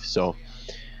life. So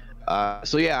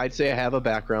yeah, I'd say I have a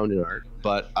background in art,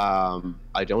 but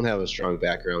I don't have a strong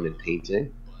background in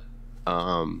painting.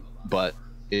 But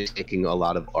in taking a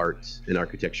lot of art and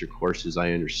architecture courses,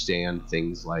 I understand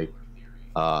things like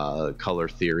color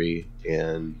theory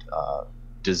and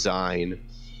design,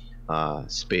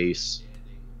 space,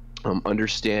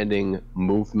 understanding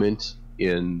movement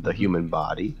in the human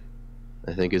body,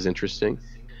 I think is interesting.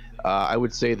 I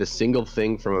would say the single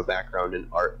thing from a background in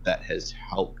art that has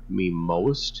helped me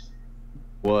most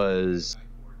was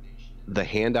the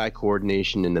hand-eye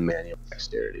coordination and the manual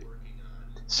dexterity.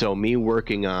 So me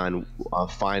working on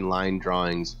fine line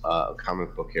drawings of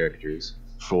comic book characters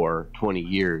for 20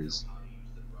 years,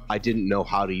 I didn't know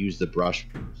how to use the brush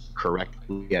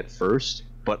correctly at first,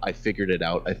 but I figured it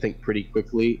out, I think, pretty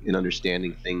quickly in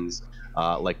understanding things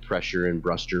like pressure and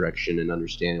brush direction, and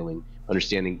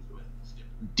understanding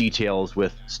details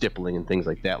with stippling and things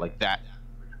like that.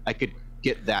 I could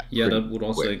get that. Yeah, that would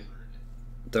also quick.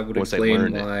 That would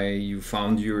explain why you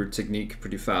found your technique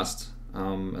pretty fast.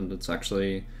 And it's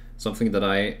actually something that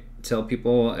I tell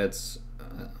people. It's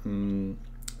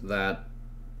that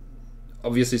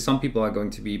obviously some people are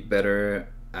going to be better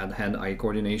at hand-eye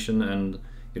coordination and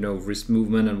wrist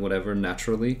movement and whatever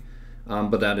naturally,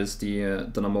 but that is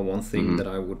the number one thing that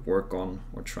I would work on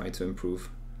or try to improve.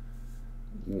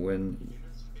 And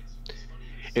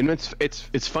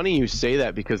it's funny you say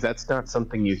that, because that's not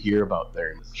something you hear about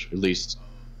very much, at least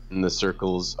in the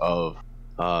circles of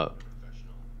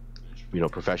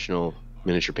professional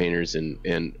miniature painters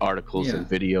and articles and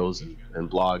videos and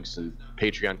blogs and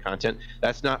Patreon content.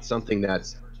 That's not something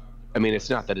it's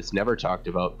not that it's never talked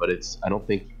about, but I don't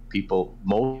think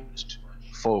most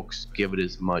folks give it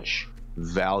as much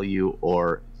value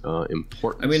or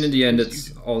importance. In the end,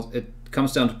 it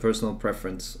comes down to personal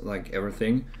preference, like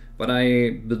everything. But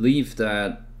I believe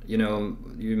that,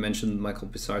 you mentioned Michael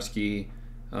Pisarski,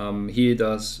 he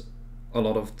does a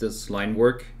lot of this line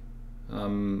work.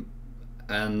 And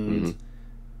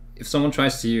if someone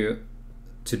tries to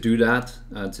do that,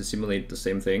 to simulate the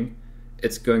same thing,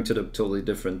 it's going to look totally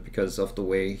different because of the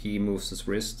way he moves his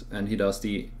wrist, and he does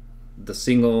the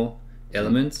single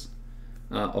elements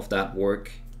of that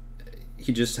work.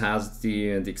 He just has the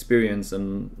experience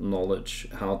and knowledge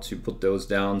how to put those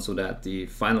down so that the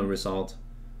final result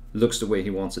looks the way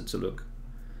he wants it to look.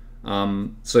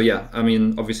 So yeah,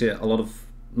 obviously a lot of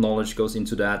knowledge goes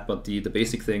into that, but the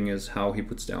basic thing is how he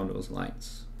puts down those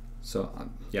lines. So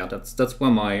yeah, that's why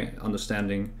my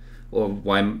understanding, or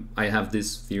why I have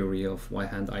this theory of why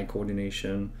hand-eye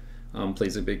coordination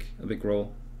plays a big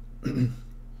role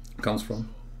comes from.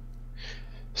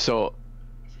 So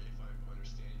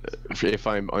if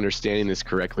I'm understanding this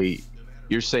correctly,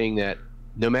 you're saying that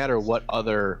no matter what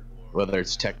other whether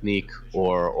it's technique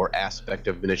or aspect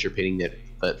of miniature painting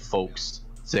that folks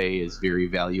say is very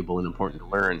valuable and important to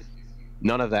learn,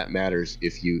 none of that matters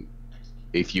if you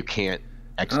can't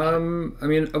execute. I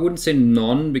mean, I wouldn't say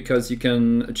none, because you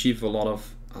can achieve a lot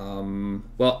of.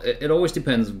 Well, it always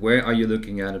depends where are you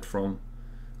looking at it from,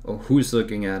 or who's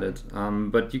looking at it.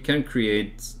 But you can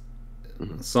create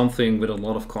something with a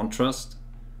lot of contrast,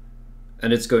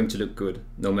 and it's going to look good,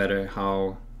 no matter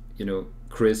how, you know,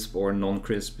 crisp or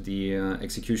non-crisp the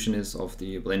execution is of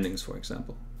the blendings, for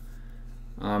example.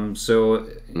 So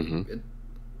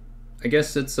I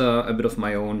guess it's a bit of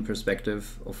my own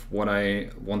perspective of what I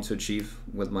want to achieve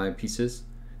with my pieces.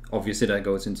 Obviously, that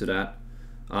goes into that.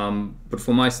 But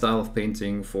for my style of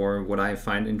painting, for what I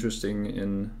find interesting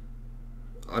in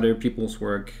other people's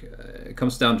work, it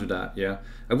comes down to that. Yeah,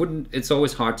 I wouldn't. It's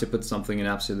always hard to put something in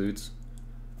absolutes.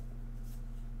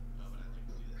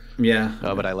 Yeah.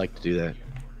 Oh, but I like to do that.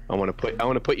 I want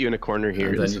to put you in a corner here,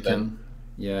 And then so you that can.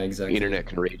 Yeah, the exactly. internet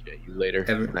can rage at you later,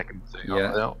 and I can say, "Oh,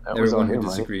 Yeah, no, that was everyone on who him.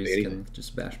 disagrees can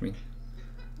just bash me.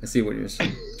 I see what you're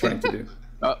trying to do.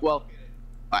 Well,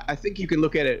 I think you can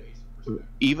look at it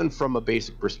even from a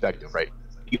basic perspective, right?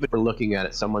 Even if we're looking at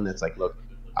it, someone that's like, look,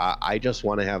 I just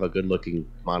want to have a good-looking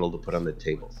model to put on the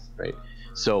table, right?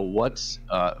 So what's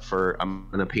I'm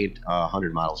going to paint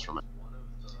 100 models from it,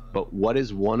 but what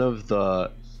is one of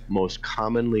the most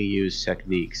commonly used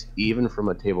techniques, even from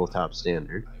a tabletop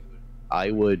standard? I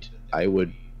would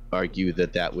argue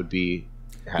that would be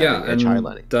having edge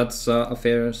highlighting. That's a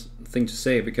fair thing to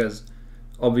say, because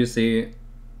obviously,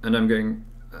 and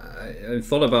I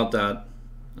thought about that.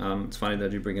 It's funny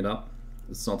that you bring it up.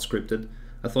 It's not scripted.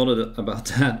 I thought about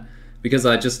that because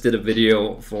I just did a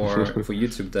video for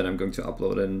YouTube that I'm going to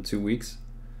upload in 2 weeks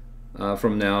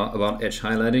from now about edge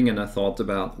highlighting, and I thought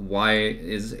about why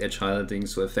is edge highlighting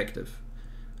so effective,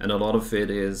 and a lot of it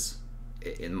is,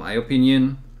 in my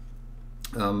opinion,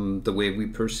 the way we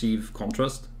perceive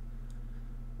contrast,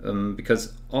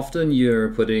 because often you're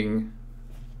putting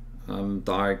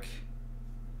dark,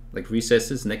 like,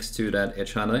 recesses next to that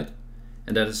edge highlight,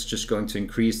 and that is just going to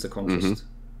increase the contrast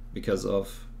because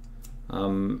of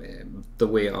the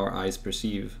way our eyes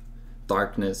perceive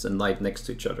darkness and light next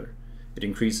to each other. It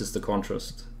increases the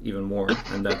contrast even more,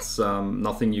 and that's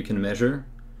nothing you can measure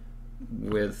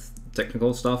with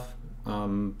technical stuff,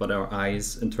 but our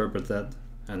eyes interpret that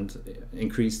and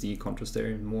increase the contrast there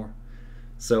even more.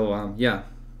 So yeah.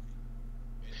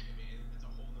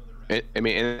 I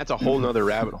mean, and that's a whole nother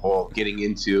rabbit hole, getting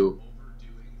into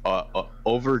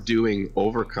overdoing,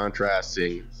 over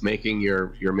contrasting, making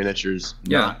your miniatures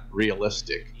not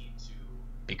realistic,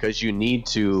 because you need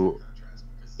to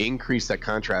increase that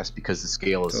contrast because the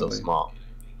scale is so small.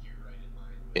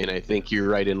 And I think you're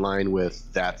right in line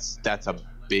with that's a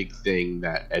big thing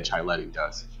that edge highlighting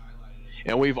does.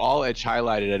 And we've all edge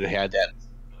highlighted and had that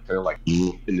kind of like,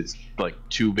 and it's like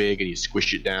too big, and you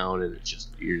squish it down, and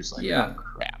you're just like, oh,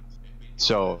 crap.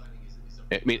 So,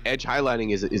 I mean, edge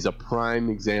highlighting is a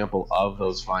prime example of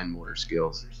those fine motor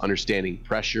skills. Understanding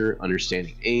pressure,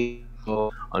 understanding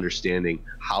angle, understanding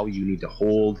how you need to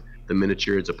hold the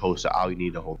miniature as opposed to how you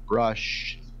need to hold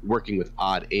brush, working with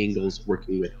odd angles,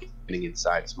 working with getting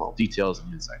inside small details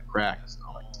and inside cracks and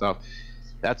all that stuff.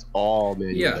 That's all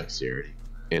manual dexterity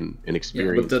and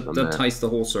experience. Yeah, but that ties the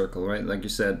whole circle, right? Like you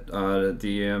said,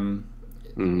 the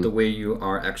way you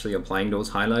are actually applying those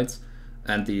highlights,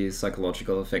 and the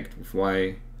psychological effect of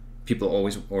why people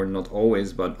always, or not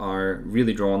always, but are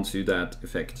really drawn to that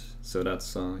effect. So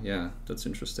that's that's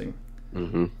interesting.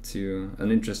 To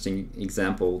an interesting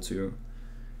example to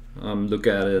look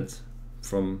at it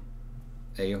from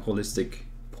a holistic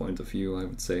point of view, I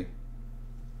would say.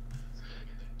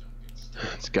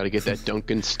 It's got to get that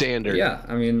Duncan standard. Yeah,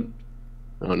 I mean,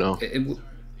 oh no.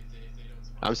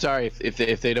 I'm sorry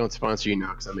if they don't sponsor you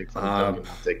now, because I make fun of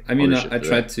Duncan. I mean, I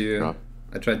tried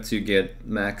to get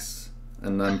Max,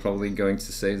 and I'm probably going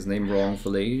to say his name wrong,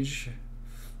 Valage,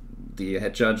 the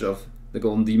head judge of the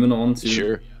Golden Demon, on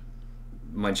to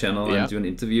my channel and do an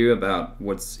interview about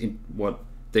what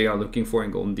they are looking for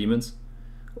in Golden Demons,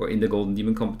 or in the Golden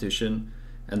Demon competition,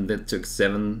 and that took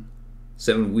seven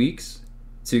weeks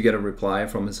to get a reply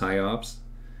from his higher ups.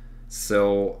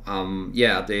 So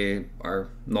they are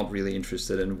not really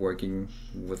interested in working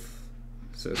with,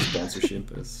 so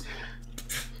sponsorship is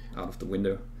out of the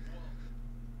window.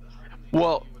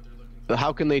 Well,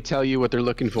 how can they tell you what they're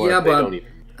looking for? Yeah, if they but don't even...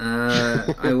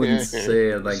 I wouldn't say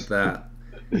it like that.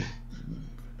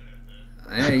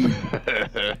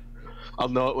 I'll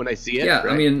know it when I see it. Yeah,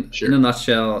 right? I mean, in a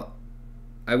nutshell,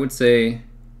 I would say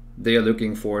they are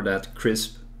looking for that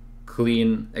crisp,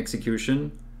 clean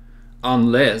execution,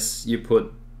 unless you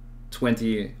put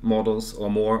 20 models or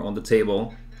more on the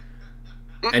table,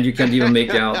 and you can't even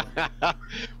make out.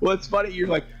 Well, it's funny. You're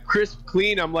like crisp,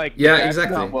 clean. I'm like, yeah, that's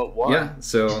exactly. Not what? Yeah,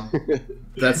 so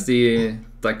that's the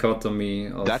dichotomy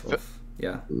of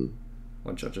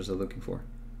what judges are looking for.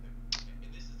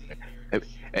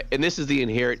 And this is the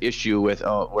inherent issue with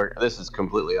where this is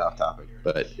completely off topic,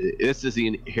 but this is the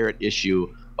inherent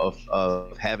issue of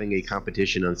having a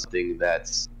competition on something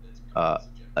that's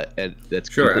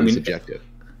sure. I mean, subjective.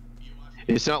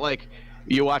 It's not like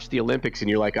you watch the Olympics and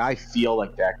you're like, I feel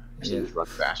like that person is run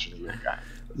faster than that guy.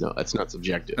 No, that's not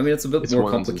subjective. I mean, it's a bit more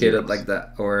complicated like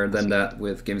that, or than that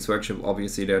with Games Workshop.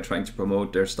 Obviously, they're trying to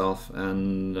promote their stuff,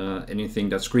 and anything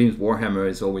that screams Warhammer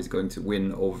is always going to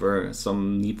win over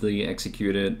some neatly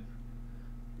executed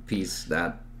piece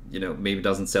that, you know, maybe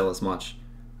doesn't sell as much.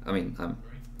 I mean,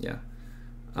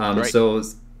 Right. So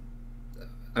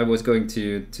I was going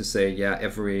to say, yeah,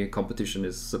 every competition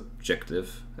is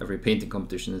subjective. Every painting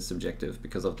competition is subjective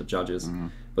because of the judges.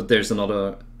 But there's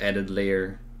another added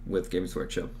layer with Games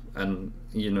Workshop, and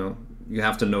you know, you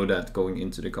have to know that going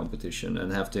into the competition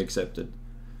and have to accept it.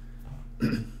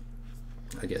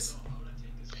 I guess.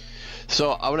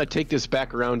 So I want to take this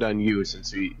back around on you,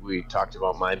 since we talked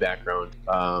about my background.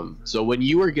 So when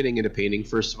you were getting into painting,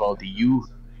 first of all, do you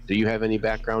have any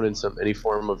background in any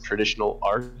form of traditional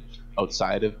art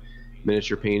outside of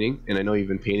miniature painting? And I know you've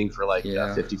been painting for like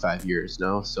 55 years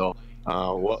now. So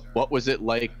what was it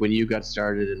like when you got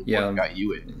started, and what got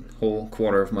you in? Whole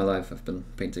quarter of my life I've been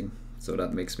painting, so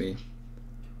that makes me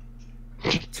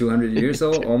 200 years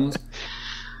old almost.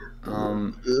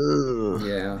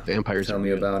 Vampires. Tell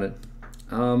me about it.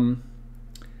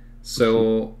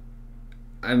 So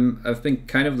I've been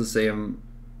kind of the same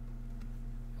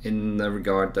in the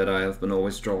regard that I have been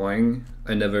always drawing.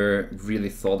 I never really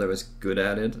thought I was good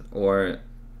at it, or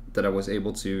that I was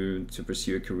able to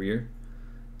pursue a career.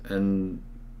 And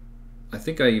I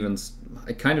think I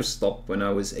kind of stopped when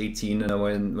I was 18,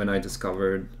 and when I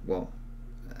discovered, well,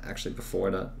 actually before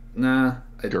that,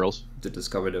 I Girls. did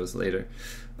discover those later.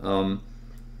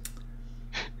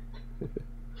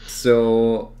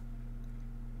 So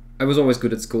I was always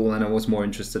good at school, and I was more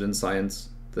interested in science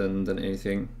than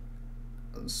anything.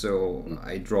 So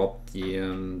I dropped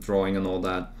the drawing and all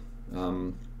that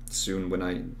soon when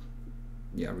I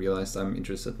realized I'm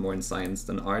interested more in science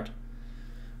than art,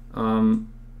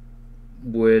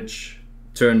 which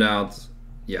turned out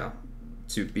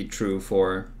to be true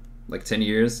for like 10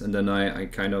 years, and then I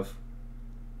kind of,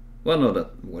 well, no,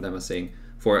 that, what am I saying,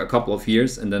 for a couple of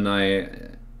years, and then I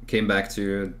came back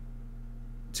to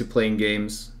playing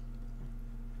games,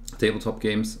 tabletop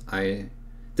games. I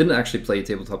didn't actually play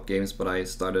tabletop games, but I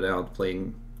started out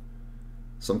playing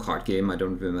some card game, I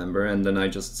don't remember, and then I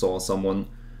just saw someone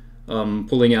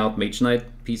pulling out Mage Knight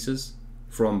pieces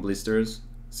from blisters.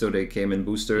 So they came in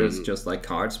boosters, just like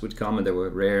cards would come, and there were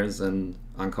rares and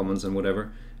uncommons and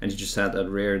whatever, and you just had that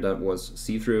rare that was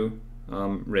see-through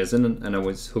resin, and I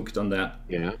was hooked on that.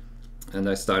 And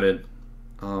I started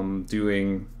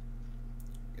doing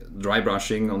dry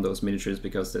brushing on those miniatures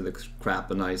because they looked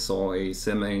crap, and I saw a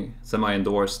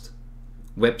semi-endorsed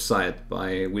website by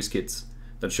WizKids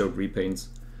that showed repaints.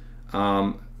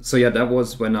 So yeah, that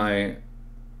was when I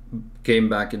came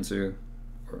back into,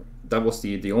 or that was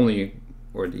the only,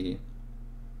 or the,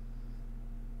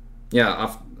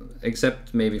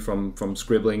 except maybe from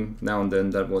scribbling now and then,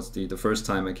 that was the first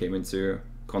time I came into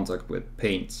contact with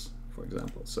paints, for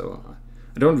example. So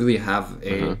I don't really have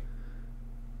a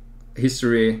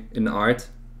history in art.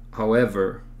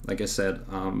 However, like I said,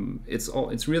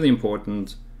 it's really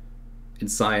important in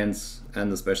science,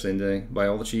 and especially in the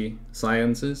biology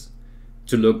sciences,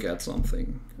 to look at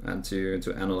something and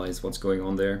to analyze what's going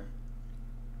on there.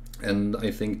 And I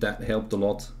think that helped a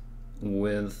lot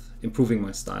with improving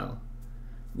my style,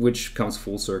 which comes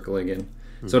full circle again.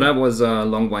 So that was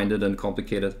long-winded and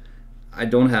complicated. I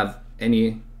don't have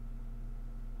any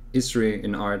history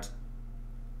in art,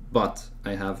 but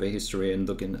I have a history in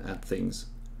looking at things,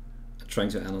 trying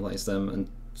to analyze them, and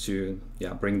to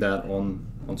bring that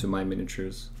onto my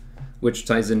miniatures, which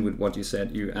ties in with what you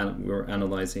said. You were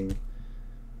analyzing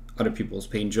other people's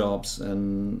paint jobs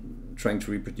and trying to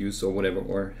reproduce or whatever,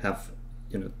 or have,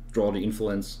 draw the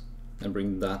influence and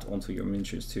bring that onto your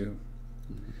miniatures too.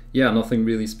 Nothing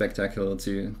really spectacular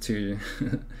to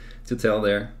to tell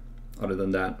there other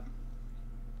than that.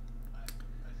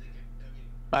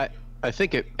 I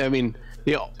think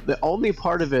the only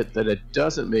part of it that it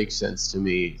doesn't make sense to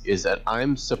me is that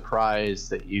I'm surprised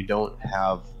that you don't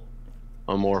have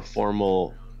a more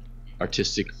formal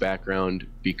artistic background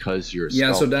because you're a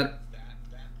sculptor. So that,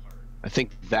 I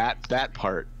think that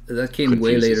part came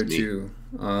way later too.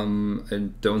 I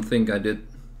don't think I did.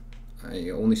 I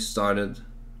only started.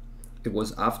 It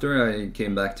was after I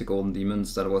came back to Golden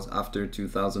Demons. That was after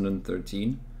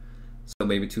 2013. So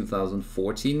maybe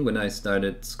 2014 when I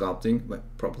started sculpting. But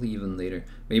probably even later.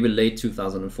 Maybe late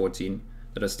 2014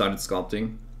 that I started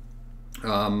sculpting.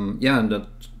 Yeah, and that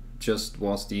just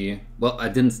was the. Well, I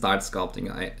didn't start sculpting.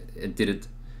 I did it.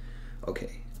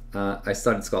 Okay. I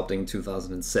started sculpting in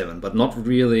 2007, but not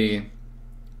really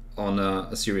on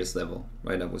a serious level,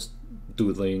 right? I was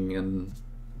doodling and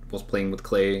was playing with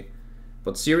clay,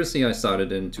 but seriously I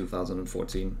started in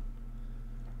 2014.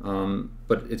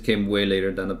 But it came way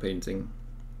later than a painting,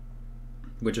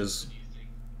 which is...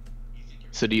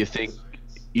 So do you think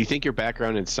your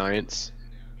background in science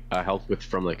helped with,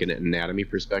 from like an anatomy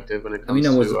perspective when it comes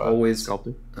I to was always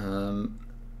sculpting?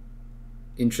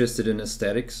 Interested in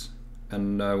aesthetics,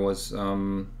 and I was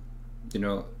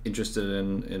interested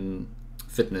in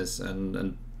fitness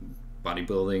and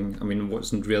bodybuilding. I mean,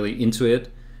 wasn't really into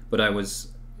it, but I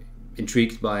was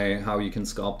intrigued by how you can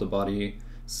sculpt the body.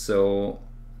 So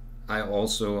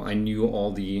I knew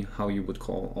all the, how you would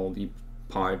call all the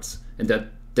parts, and that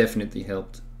definitely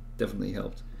helped.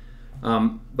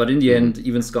 But in the end,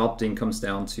 even sculpting comes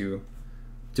down to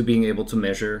being able to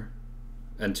measure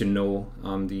and to know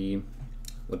the,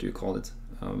 what do you call it?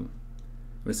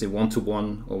 Let's say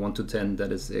 1:1 or 1:10.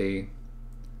 That is a,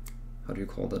 how do you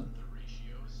call that?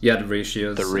 Yeah, the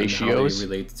ratios. The ratios. And how they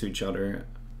relate to each other.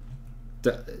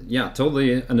 Yeah,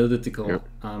 totally analytical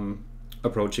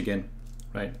approach again,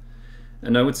 right?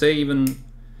 And I would say even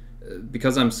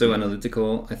because I'm so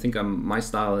analytical, I think my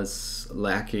style is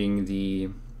lacking the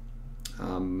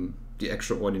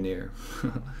extraordinary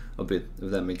a bit,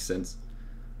 if that makes sense.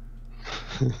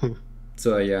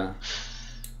 So yeah,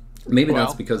 maybe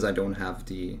that's because I don't have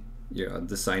the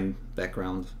design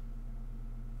background.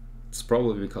 It's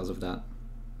probably because of that.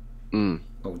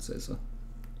 I would say so.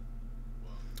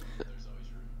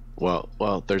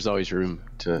 Well, there's always room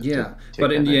to. Yeah,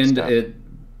 but in the end, it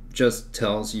just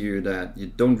tells you that you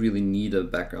don't really need a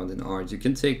background in art. You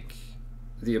can take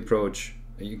the approach.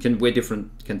 You can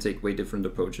take way different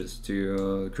approaches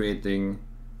to creating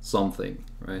something,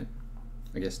 right?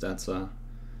 I guess that's a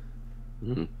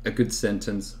good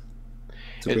sentence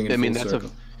to bring it full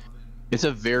circle. It's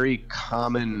a very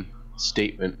common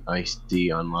statement I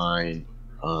see online,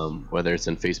 whether it's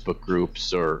in Facebook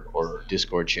groups or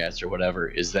Discord chats or whatever,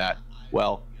 is that,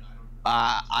 well,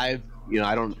 I'm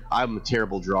a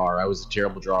terrible drawer. I was a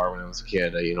terrible drawer when I was a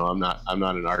kid. I'm not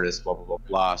an artist, blah, blah, blah,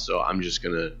 blah. So I'm just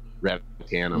going to red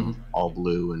can them all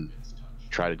blue and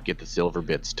try to get the silver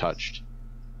bits touched.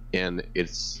 And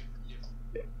it's,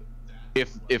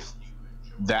 if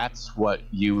that's what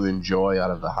you enjoy out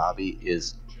of the hobby,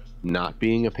 is not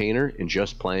being a painter and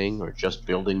just playing or just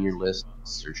building your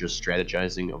lists or just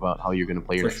strategizing about how you're going to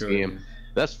play your next game,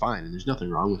 that's fine. And there's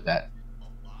nothing wrong with that.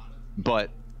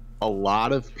 But a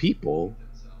lot of people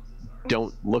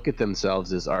don't look at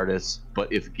themselves as artists,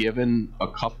 but if given a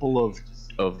couple of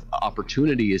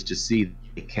opportunities to see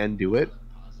they can do it,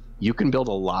 you can build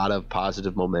a lot of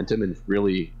positive momentum and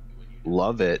really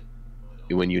love it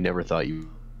when you never thought you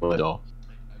would at all.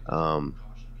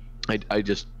 I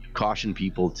just caution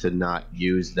people to not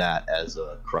use that as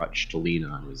a crutch to lean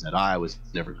on. Is that I was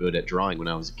never good at drawing when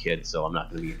I was a kid, so I'm not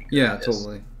going to be any good at this.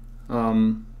 Totally.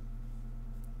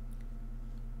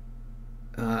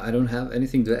 I don't have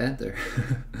anything to add there.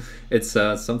 It's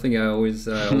something I always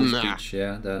preach.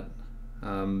 Yeah, that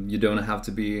you don't have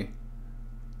to be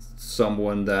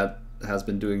someone that has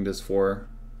been doing this for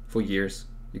years.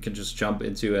 You can just jump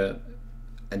into it,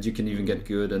 and you can even get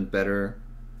good and better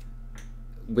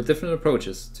with different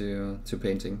approaches to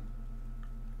painting.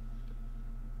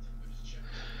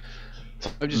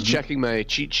 I'm just checking my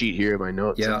cheat sheet here, my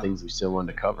notes, and things we still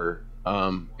wanted to cover.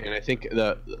 And I think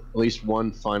that at least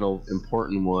one final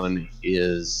important one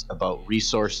is about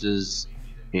resources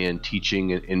and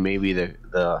teaching, and maybe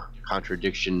the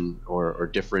contradiction or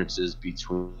differences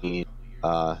between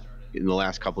in the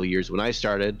last couple of years when I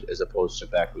started as opposed to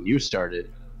back when you started.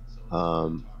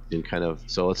 And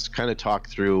so let's kind of talk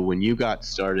through when you got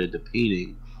started to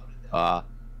painting.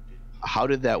 How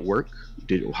did that work?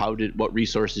 What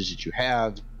resources did you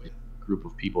have? Group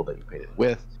of people that you painted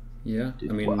with? Yeah,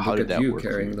 look at you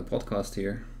carrying the podcast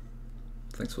here.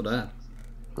 Thanks for that.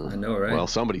 I know, right? Well,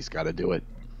 somebody's got to do it.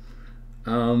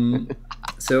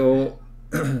 So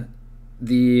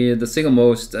the single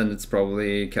most, and it's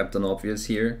probably Captain Obvious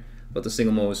here, but the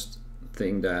single most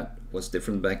thing that was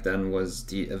different back then was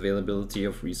the availability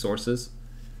of resources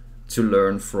to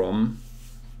learn from.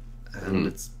 And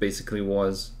it's basically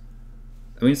was,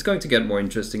 it's going to get more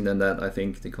interesting than that, I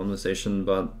think, the conversation,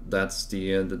 but that's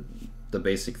the the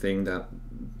basic thing that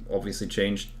obviously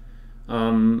changed.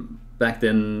 Back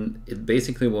then, it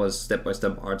basically was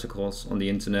step-by-step articles on the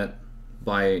internet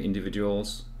by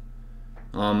individuals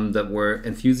that were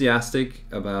enthusiastic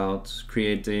about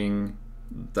creating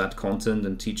that content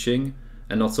and teaching,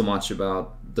 and not so much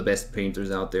about the best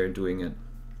painters out there doing it,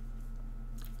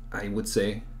 I would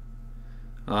say.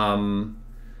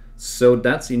 So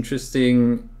that's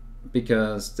interesting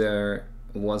because there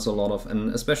was a lot of,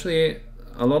 and especially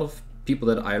a lot of people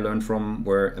that I learned from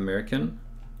were American,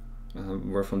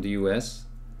 were from the US,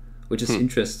 which is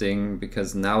interesting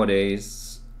because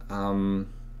nowadays,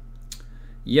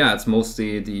 it's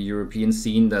mostly the European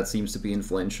scene that seems to be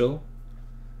influential.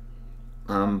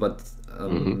 But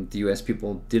the US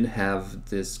people did have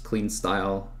this clean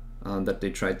style that they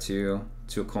tried to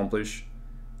accomplish.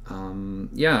 And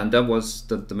that was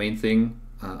the main thing.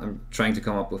 I'm trying to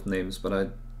come up with names, but I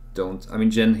don't. I mean,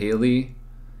 Jen Haley,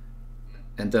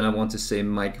 and then I want to say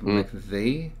Mike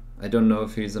McVeigh. I don't know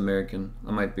if he's American.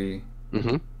 I might be.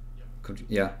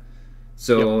 Yeah.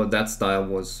 So that style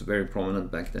was very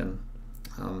prominent back then.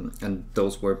 And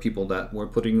those were people that were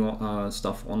putting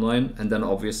stuff online. And then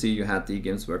obviously you had the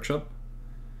Games Workshop,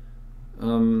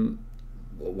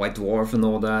 White Dwarf and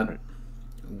all that,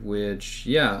 which,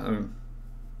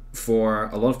 for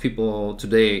a lot of people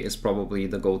today is probably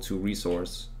the go-to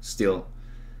resource still.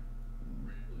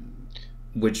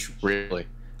 Which really,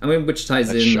 which ties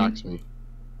that in shocks me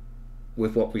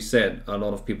with what we said. A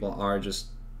lot of people are just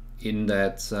in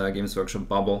that Games Workshop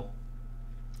bubble,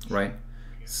 right?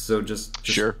 So just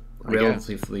sure,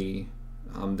 relatively,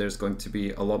 there's going to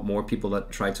be a lot more people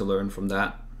that try to learn from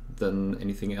that than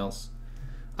anything else.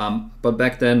 But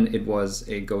back then it was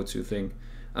a go-to thing.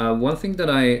 One thing that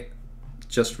I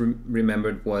just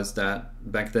remembered was that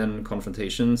back then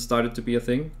confrontation started to be a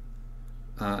thing,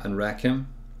 and Rackham.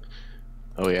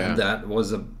 Oh yeah, and that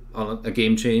was a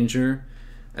game changer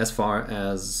as far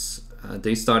as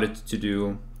they started to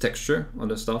do texture on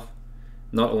the stuff.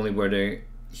 Not only were they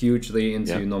hugely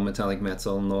into non-metallic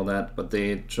metal and all that, but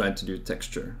they tried to do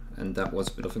texture, and that was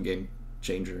a bit of a game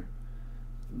changer.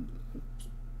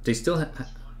 They still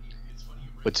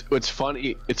What's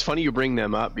funny? It's funny you bring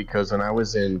them up because when I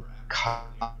was in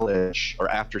college, or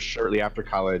shortly after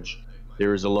college, there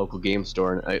was a local game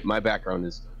store, and my background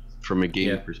is from a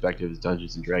gaming perspective is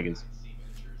Dungeons and Dragons.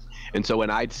 And so when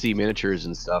I'd see miniatures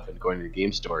and stuff and going to the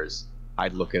game stores,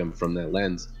 I'd look at them from that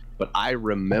lens. But I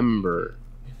remember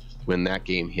when that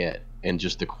game hit, and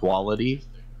just the quality,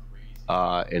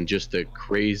 and just the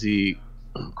crazy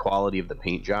quality of the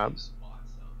paint jobs.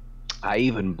 I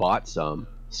even bought some,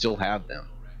 still have them,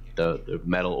 the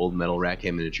old metal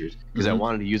Rackham miniatures, because I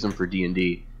wanted to use them for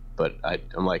D&D. But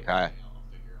I'm like,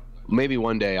 maybe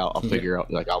one day I'll figure out,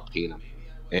 like, I'll paint them.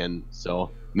 And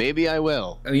so maybe I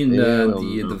will. I mean,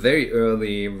 the very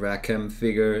early Rackham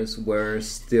figures were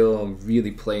still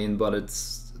really plain, but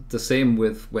it's the same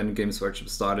with when Games Workshop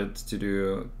started to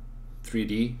do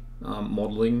 3D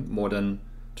modeling more than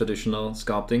traditional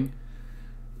sculpting.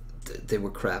 They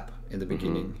were crap in the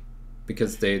beginning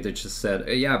because they just said,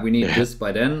 we need this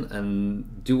by then,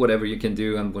 and do whatever you can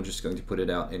do, and we're just going to put it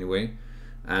out anyway.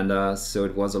 And so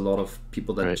it was a lot of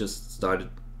people that just started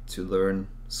to learn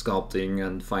sculpting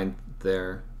and find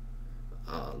their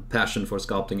passion for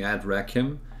sculpting at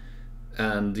Rackham.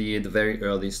 And the very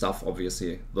early stuff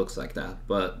obviously looks like that,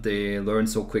 but they learned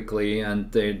so quickly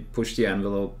and they pushed the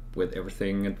envelope with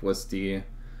everything. It was the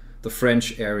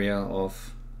French area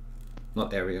of,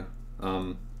 not area,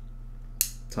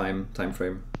 time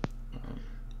frame.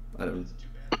 I don't.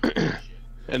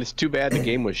 And it's too bad the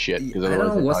game was shit. I don't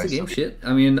know. Was the game shit?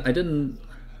 I mean, I didn't.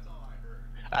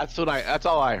 That's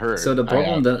all I heard. So the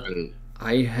problem that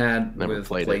I had with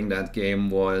playing that game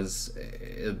was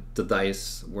the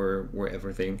dice were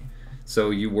everything. So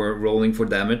you were rolling for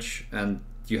damage, and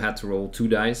you had to roll 2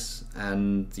 dice,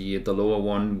 and the lower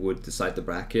one would decide the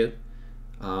bracket.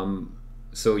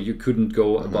 So you couldn't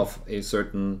go above a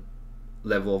certain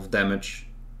level of damage,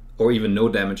 or even no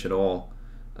damage at all.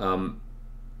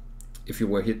 If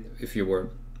you were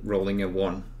rolling a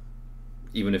 1,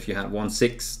 even if you had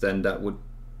 1/6, then that would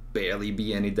barely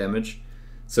be any damage.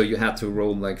 So you had to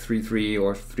roll like 3/3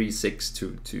 or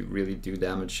 3/6 to really do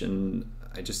damage, and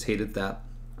I just hated that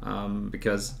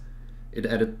because it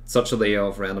added such a layer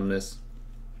of randomness.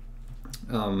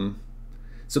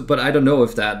 But I don't know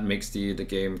if that makes the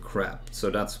game crap.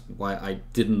 So that's why I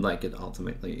didn't like it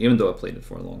ultimately, even though I played it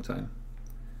for a long time.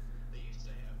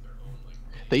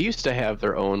 They used to have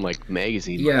their own like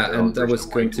magazine. Yeah, and I was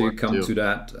going to come to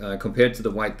that. Compared to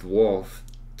the White Dwarf,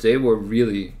 they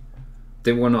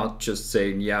were not just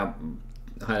saying,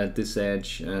 highlight this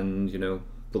edge and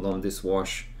put on this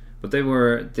wash, But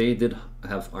they did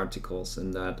have articles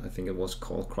in that, I think it was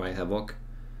called Cry Havoc,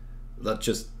 that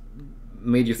just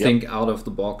made you think out of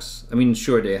the box. I mean,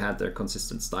 sure, they had their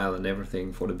consistent style and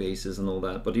everything for the bases and all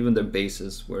that, but even their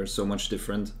bases were so much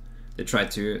different. They tried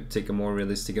to take a more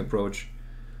realistic approach,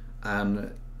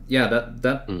 and yeah,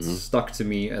 that stuck to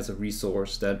me as a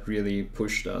resource that really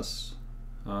pushed us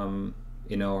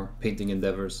in our painting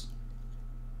endeavors.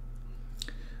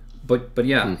 But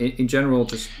yeah, in general,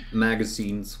 just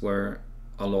magazines were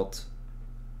a lot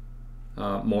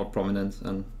more prominent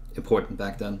and important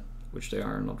back then, which they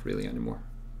are not really anymore.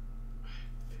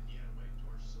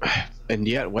 And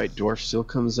yet, White Dwarf still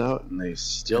comes out, and they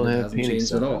still have painting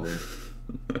stuff in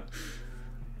there.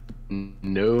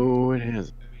 No, it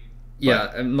hasn't.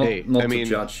 Yeah, but, not to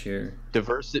judge here.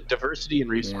 Diversity in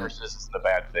resources isn't a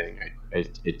bad thing.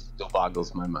 It still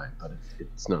boggles my mind, but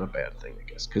it's not a bad thing, I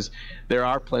guess, because there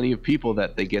are plenty of people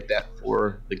that they get that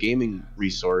for the gaming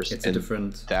resource. It's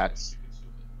different. That's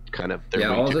kind of their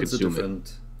way to consume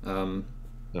it.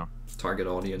 Target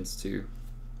audience too,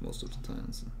 most of the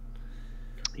times.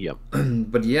 Yep.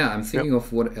 But yeah, I'm thinking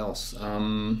of what else.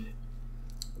 One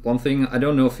thing, I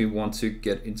don't know if you want to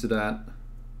get into that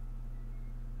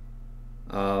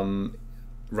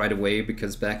right away,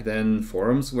 because back then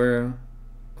forums were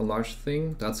a large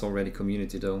thing. That's already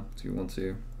community though. Do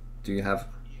you have?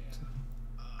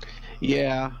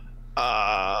 Yeah.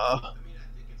 I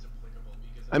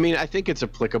mean, I think it's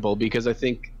applicable because I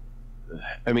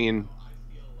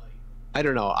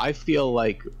don't know. I feel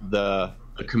like the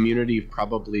community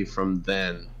probably from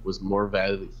then was more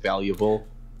valuable.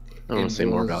 I don't want to say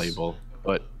more valuable,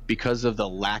 but because of the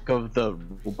lack of the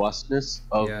robustness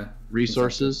of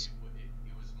resources,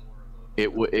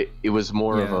 exactly. it was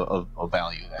more of a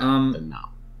value than now.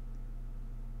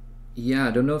 Yeah,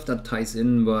 I don't know if that ties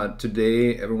in, but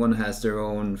today everyone has their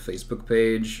own Facebook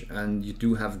page, and you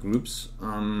do have groups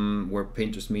where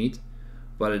painters meet.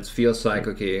 But it feels like,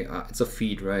 okay, it's a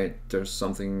feed, right? There's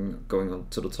something going on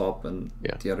to the top, and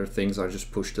the other things are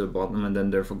just pushed to the bottom, and then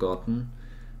they're forgotten.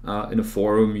 In a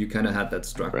forum, you kind of had that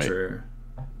structure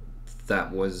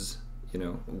that was,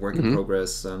 work in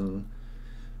progress and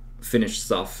finished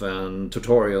stuff and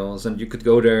tutorials, and you could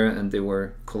go there and they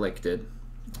were collected,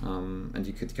 and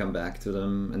you could come back to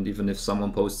them. And even if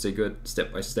someone posts a good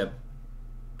step-by-step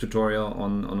tutorial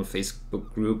on a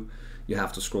Facebook group, you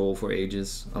have to scroll for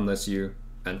ages unless you...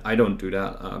 And I don't do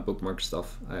that, bookmark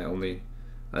stuff. I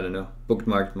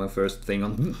bookmarked my first thing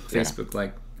on Facebook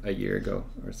like a year ago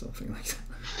or something like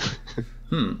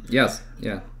that. Yes,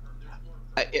 yeah.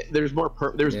 There's more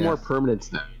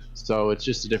permanence now. So it's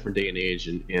just a different day and age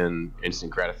in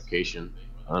instant gratification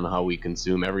on how we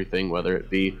consume everything, whether it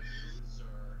be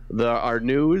our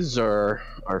news or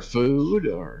our food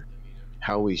or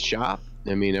how we shop.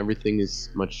 I mean, everything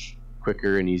is much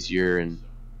quicker and easier, and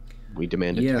we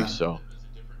demand it to be so.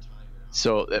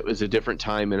 So that was a different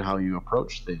time in how you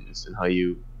approached things and how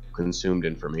you consumed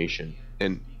information.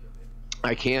 And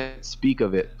I can't speak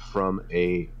of it from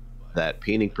that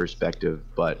painting perspective,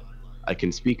 but I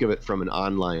can speak of it from an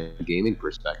online gaming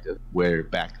perspective, where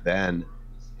back then,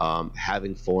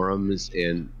 having forums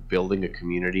and building a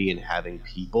community and having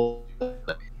people,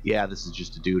 this is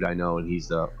just a dude I know, and he's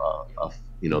the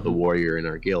warrior in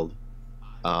our guild.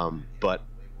 But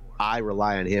I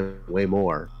rely on him way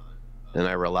more than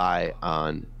I rely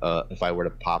on if I were to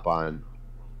pop on,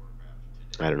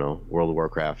 I don't know, World of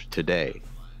Warcraft today.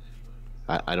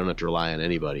 I don't have to rely on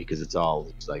anybody because it's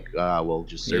like, we'll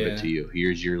just serve it to you.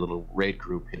 Here's your little raid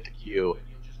group. Hit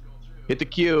the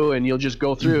queue, and you'll just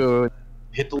go through.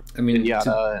 To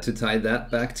tie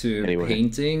that back to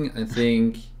painting, I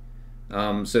think.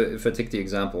 So if I take the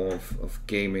example of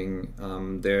gaming,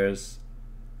 there's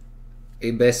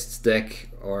a best deck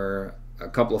or a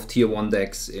couple of tier 1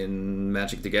 decks in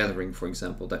Magic the Gathering, for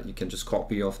example, that you can just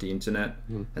copy off the internet,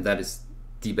 and that is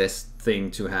the best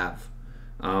thing to have.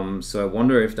 So I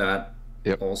wonder if that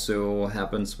also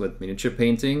happens with miniature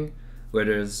painting, where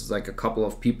there's like a couple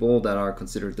of people that are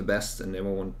considered the best and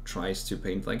everyone tries to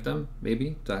paint like them.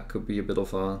 Maybe that could be a bit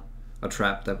of a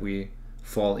trap that we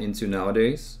fall into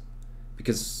nowadays,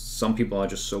 because some people are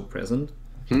just so present.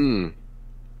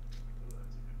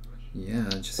 Yeah,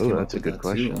 I just came up with that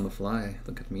too on the fly.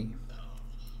 Look at me.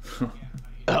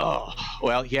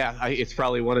 It's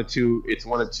probably one of two. It's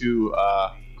one of two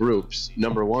groups.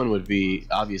 Number one would be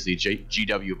obviously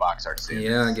GW box art standards.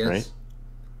 Yeah, I guess. Right?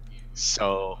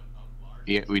 So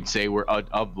we'd say we're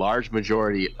a large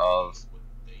majority of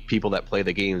people that play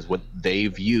the games, what they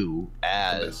view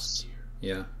as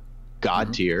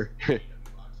God tier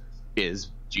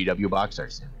is GW box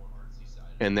art standard.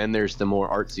 And then there's the more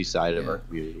artsy side of our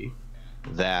community,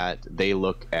 that they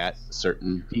look at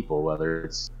certain people, whether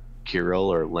it's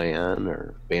Kirill or Lan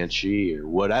or Banshee or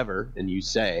whatever, and you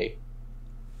say,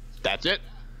 that's it.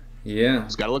 Yeah.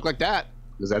 It's got to look like that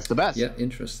because that's the best. Yeah,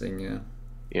 interesting. Yeah.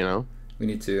 You know, we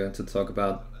need to talk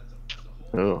about.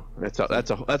 Oh, that's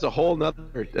a whole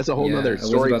nother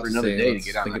story for another day to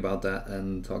get on. Think about that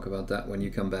and talk about that when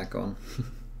you come back on.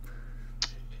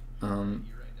 All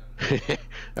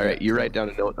right, you write down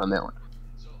a note on that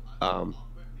one.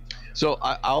 So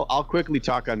I'll quickly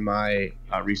talk on my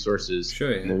resources,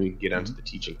 sure, and then we can get on to the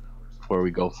teaching before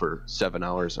we go for 7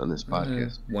 hours on this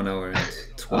podcast. 1 hour and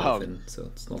 12 in, so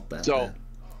it's not that bad.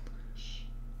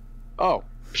 Oh,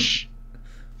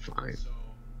 fine.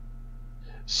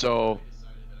 So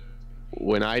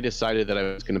when I decided that I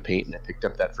was going to paint, and I picked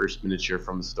up that first miniature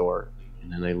from the store,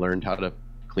 and then I learned how to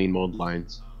clean mold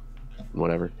lines,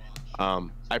 whatever.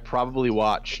 I probably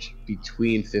watched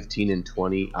between 15 and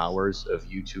 20 hours of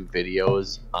YouTube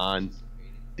videos on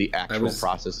the actual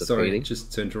process of painting.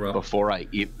 Just to interrupt. Before I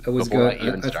even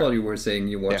I thought you were saying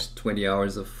you watched 20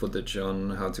 hours of footage on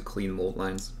how to clean mold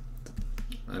lines.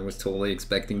 I was totally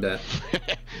expecting that.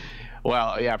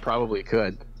 Well, yeah, probably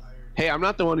could. Hey, I'm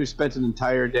not the one who spent an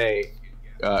entire day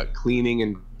cleaning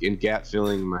and gat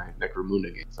filling my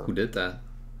Necromunda game. Who did that?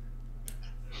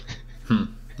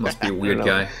 Must be a weird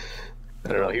guy. I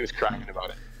don't know. He was crying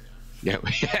about it.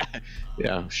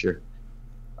 Yeah, sure.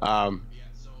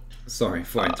 Sorry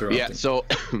for interrupting. Yeah, so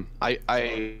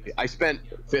I spent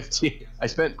 15. I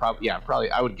spent probably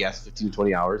I would guess 15 to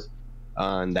 20 hours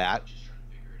on that,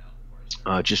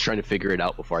 just trying to figure it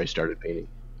out before I started painting.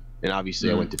 And obviously,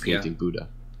 I went to painting Buddha.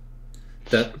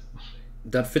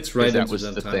 That fits right into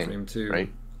that time frame too. Right?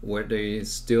 Were they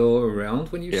still around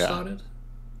when you started?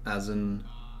 As in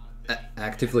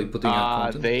actively putting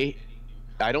out content?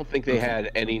 I don't think they had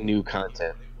any new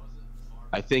content.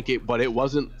 I think but it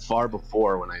wasn't far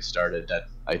before when I started that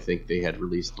I think they had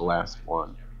released the last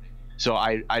one. So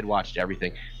I'd watched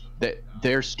everything.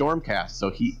 Their Stormcast.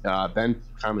 So Ben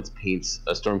Comets paints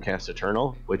a Stormcast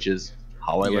Eternal, which is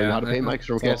how I learned how to paint my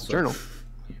Stormcast Eternal.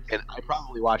 And I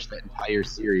probably watched that entire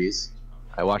series.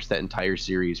 I watched that entire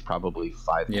series probably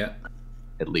 5 times,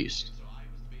 at least.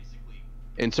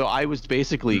 And so I was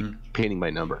basically painting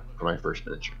by number for my first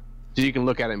miniature. So you can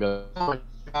look at it and be like, oh my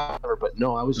God, but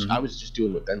no, I was just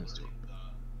doing what Ben was doing.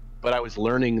 But I was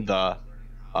learning the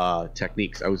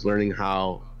techniques. I was learning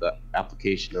how the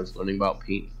application. I was learning about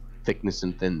paint thickness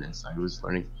and thinness.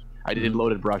 I did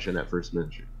loaded brush on that first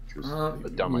miniature, which was a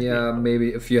dumb idea. Yeah, maybe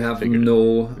if you have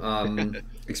no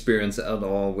experience at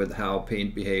all with how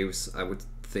paint behaves, I would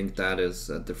think that is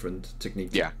a different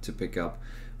technique to pick up.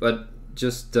 But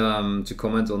just to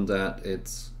comment on that,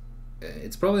 it's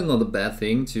probably not a bad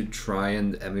thing to try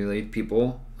and emulate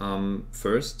people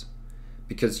first,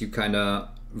 because you kind of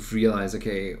realize,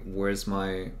 okay,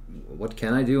 what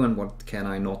can I do and what can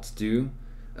I not do,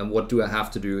 and what do I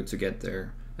have to do to get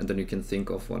there, and then you can think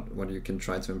of what you can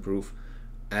try to improve,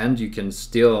 and you can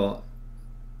still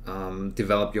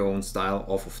develop your own style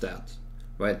off of that,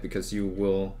 right? Because you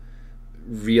will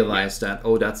realize that,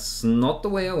 oh, that's not the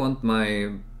way I want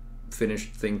my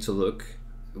finished thing to look.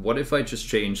 What if I just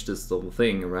change this little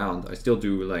thing around? I still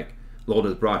do like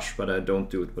loaded brush, but I don't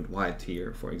do it with white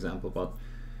here, for example, but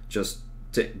just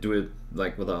do it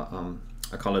like with a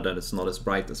color that is not as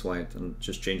bright as white, and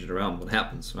just change it around. What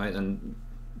happens, right? And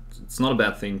it's not a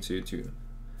bad thing to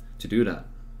do that.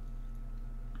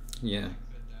 Yeah,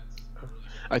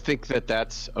 I think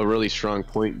that's a really strong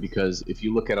point, because if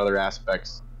you look at other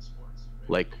aspects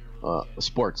like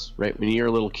sports, right? When you're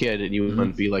a little kid and you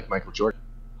want to be like Michael Jordan,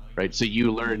 right? So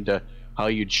you learned how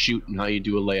you'd shoot and how you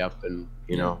do a layup, and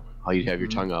how you'd have your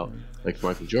tongue out like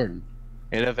Michael Jordan,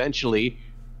 and eventually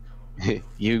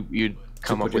you'd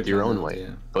come up with your own way.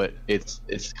 But it's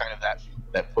kind of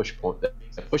that push point, that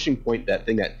pushing point, that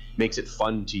thing that makes it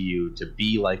fun to you to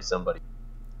be like somebody.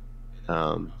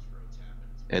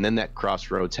 And then that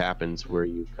crossroads happens where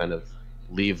you kind of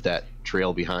leave that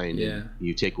trail behind. And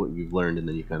you take what you've learned, and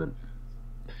then you kind of.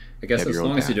 I guess as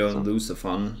long as you don't lose the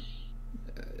fun,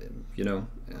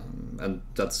 and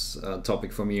that's a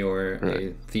topic for me, or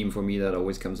a theme for me that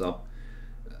always comes up.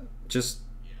 Just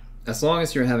as long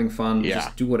as you're having fun,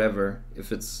 just do whatever.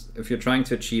 If you're trying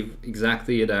to achieve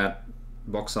exactly that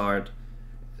box art,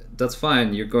 that's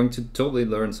fine. You're going to totally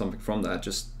learn something from that.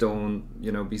 Just don't,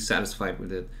 be satisfied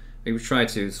with it. Maybe try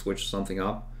to switch something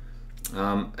up,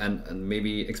 and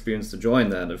maybe experience the joy in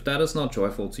that. If that is not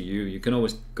joyful to you, you can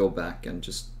always go back and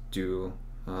just do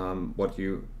what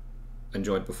you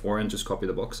enjoyed before and just copy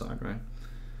the box art, right?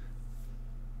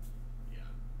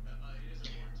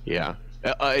 Yeah.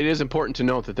 It is important to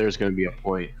note that there's going to be a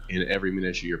point in every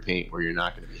miniature you paint where you're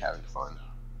not going to be having fun,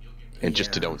 and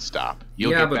just to don't stop.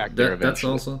 You'll get back there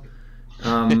eventually. That's also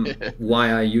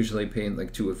why I usually paint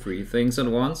like 2 or 3 things at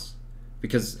once,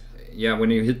 because when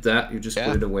you hit that, you just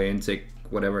put it away and take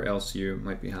whatever else you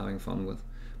might be having fun with.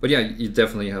 But yeah, you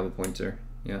definitely have a point there.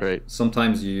 Yeah. Right.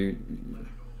 Sometimes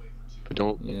but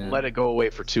don't let it go away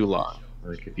for too long.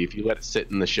 Like if you let it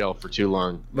sit in the shelf for too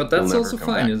long. But that's also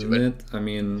fine, isn't it? I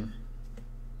mean,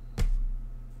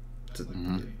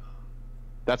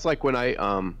 that's like when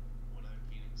I'm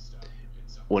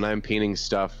painting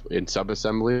stuff in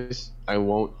sub-assemblies, I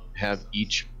won't have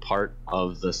each part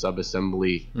of the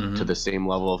sub-assembly to the same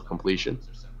level of completion.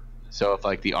 So if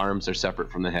like the arms are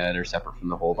separate from the head or separate from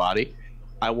the whole body,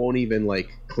 I won't even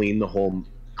like clean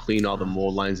all the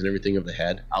mold lines and everything of the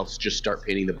head. I'll just start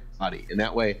painting the body. And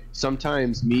that way,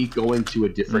 sometimes me going to a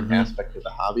different aspect of the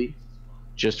hobby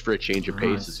just for a change of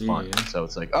pace is fun. Yeah. So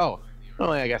it's like,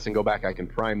 I guess I can go back, I can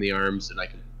prime the arms and I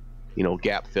can,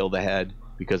 gap fill the head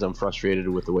because I'm frustrated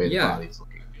with the way the body's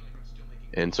looking.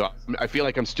 And so I feel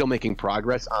like I'm still making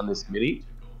progress on this mini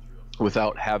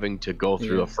without having to go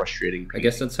through a frustrating I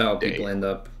guess that's how people end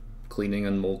up cleaning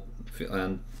and mold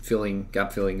and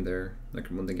gap filling their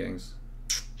molding gangs.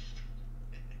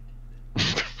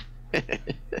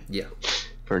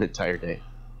 For an entire day.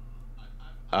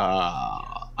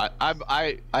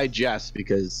 I jest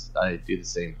because I do the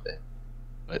same thing,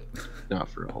 but not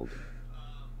for a whole day.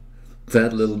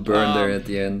 That little burn there at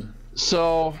the end.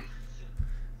 So,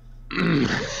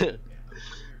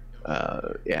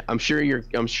 I'm sure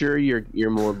your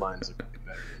mold lines are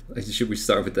better. Should we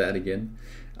start with that again?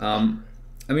 I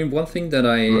mean, one thing that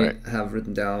I have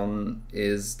written down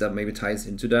is that maybe ties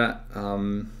into that.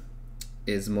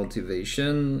 Is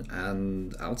motivation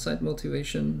and outside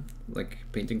motivation, like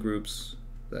painting groups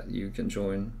that you can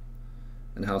join,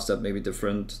 and how's that maybe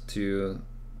different to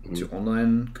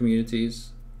online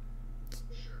communities?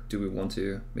 Do we want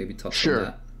to maybe touch on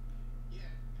that?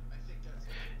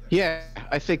 Yeah,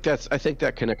 I think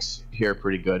that connects here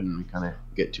pretty good, and we kind of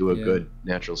get to a good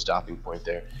natural stopping point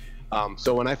there.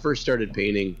 So when I first started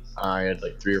painting, I had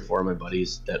like 3 or 4 of my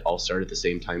buddies that all started at the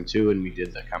same time too, and we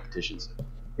did the competitions.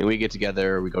 And we get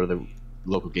together, we go to the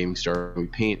local gaming store, and we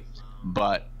paint.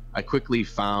 But I quickly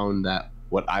found that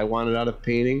what I wanted out of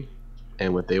painting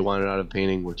and what they wanted out of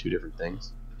painting were 2 different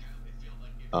things.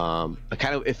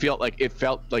 It felt like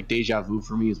deja vu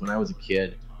for me is when I was a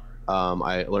kid.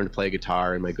 I learned to play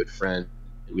guitar, and my good friend,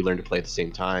 we learned to play at the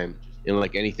same time. And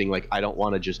like anything, like I don't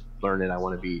want to just learn it. I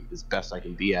want to be as best I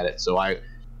can be at it. So I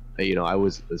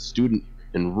was a student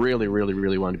and really, really,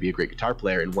 really wanted to be a great guitar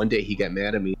player. And one day he got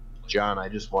mad at me. John, I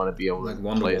just want to be able to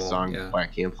play a song by a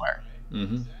campfire.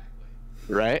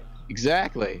 Right?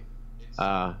 Exactly.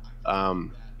 And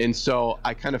so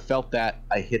I kind of felt that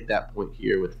I hit that point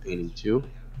here with painting too.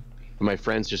 My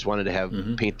friends just wanted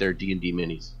to paint their D&D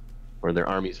minis or their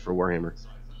armies for Warhammer.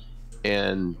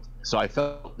 And so I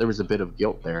felt there was a bit of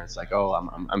guilt there. It's like,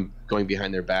 I'm going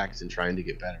behind their backs and trying to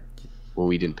get better when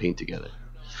we didn't paint together.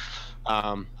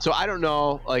 So I don't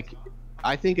know, like,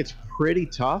 I think it's pretty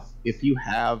tough if you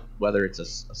have, whether it's a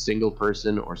single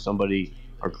person or somebody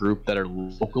or group that are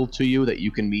local to you that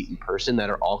you can meet in person that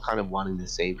are all kind of wanting the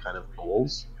same kind of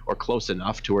goals or close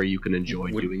enough to where you can enjoy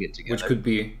doing it together. Which could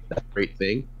be that's a great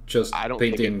thing. Just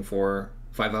painting for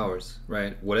 5 hours,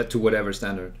 right? To whatever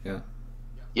standard, Yeah.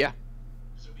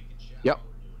 Yep.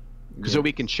 So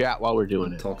we can chat while we're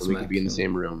doing it. We can be in the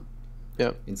same room.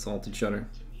 Yep. Insult each other.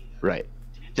 Right.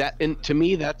 To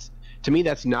me that's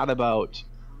not about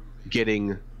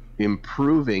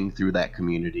improving through that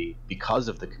community because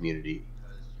of the community.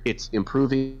 It's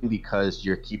improving because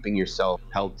you're keeping yourself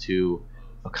held to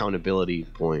accountability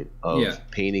point of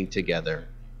painting together.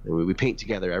 And we paint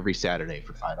together every Saturday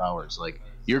for 5 hours. Like,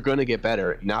 you're going to get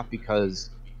better, not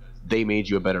because they made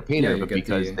you a better painter, but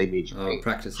because they made you paint.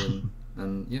 Practicing,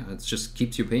 and it just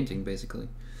keeps you painting, basically.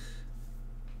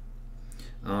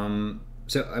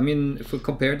 So, I mean, if we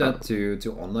compare that to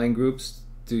online groups,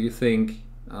 do you think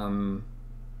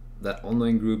that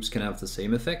online groups can have the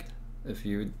same effect if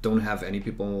you don't have any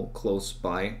people close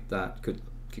by that could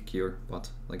kick your butt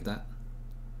like that?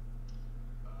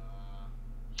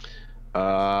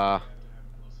 I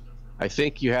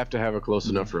think you have to have a close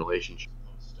enough relationship.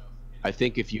 I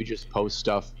think if you just post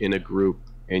stuff in a group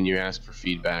and you ask for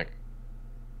feedback,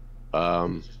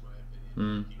 I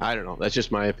don't know. That's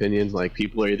just my opinion. Like,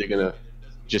 people are either gonna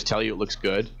just tell you it looks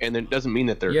good, and it doesn't mean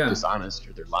that they're dishonest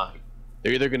or they're lying.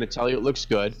 They're either gonna tell you it looks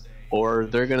good, or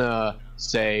they're gonna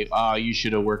say, "Oh, you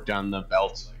should have worked on the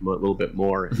belt a little bit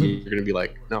more." And you're gonna be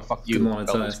like, "No, fuck you. The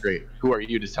belt looks great. Who are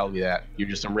you to tell me that? You're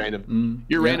just some random,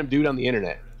 you're a random dude on the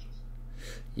internet."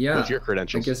 Yeah, with your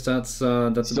credentials. I guess that's a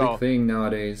big thing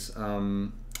nowadays,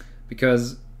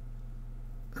 because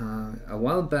a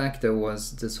while back there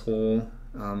was this whole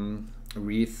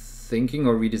rethinking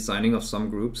or redesigning of some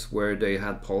groups where they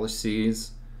had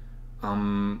policies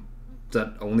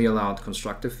that only allowed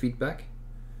constructive feedback,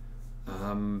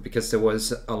 because there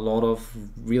was a lot of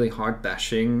really hard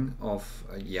bashing of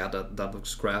that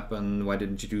looks crap and why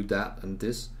didn't you do that and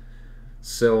this.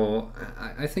 So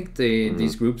I think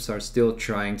these groups are still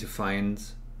trying to find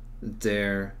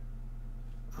their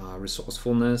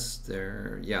resourcefulness,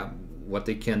 their what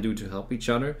they can do to help each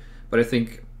other. But I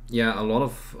think a lot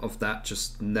of that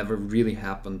just never really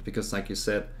happened, because like you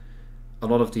said, a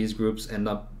lot of these groups end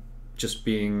up just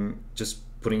putting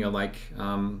in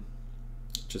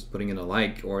a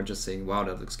like, or just saying, wow,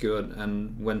 that looks good.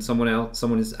 And when someone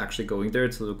is actually going there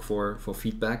to look for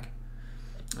feedback,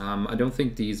 I don't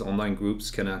think these online groups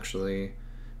can actually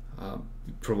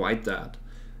provide that.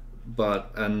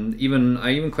 But I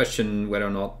even question whether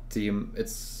or not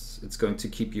it's going to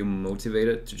keep you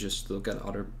motivated to just look at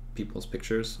other people's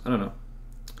pictures. I don't know.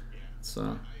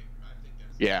 So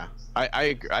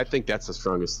I think that's the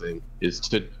strongest thing, is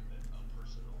to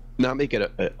not make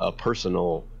it a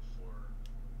personal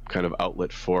kind of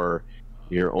outlet for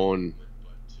your own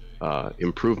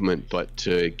improvement, but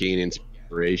to gain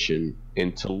inspiration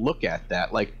and to look at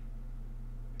that. Like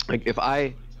if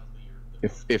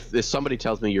somebody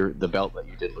tells me the belt that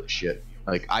you did looks shit,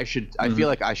 like I feel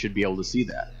like I should be able to see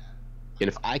that. And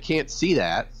if I can't see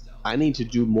that, I need to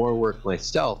do more work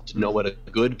myself to know what a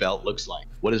good belt looks like.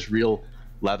 What does real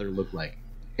leather look like?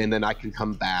 And then I can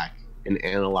come back and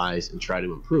analyze and try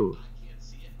to improve.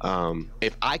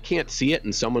 If I can't see it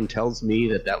and someone tells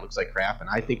me that looks like crap and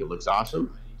I think it looks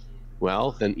awesome,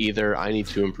 well, then either I need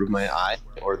to improve my eye,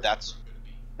 or that's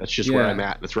just where I'm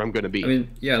at. That's where I'm going to be. I mean,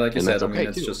 like you said,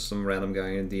 it's just some random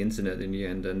guy on the internet in the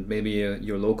end, and maybe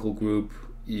your local group,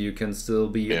 you can still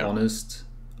be honest.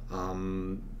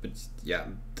 But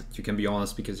you can be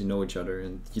honest because you know each other,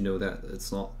 and you know that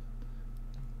it's not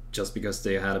just because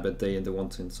they had a bad day and they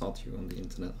want to insult you on the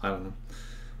internet. I don't know.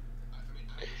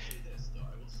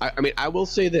 I mean, I will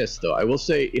say this though. I will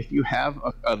say, if you have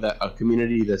a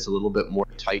community that's a little bit more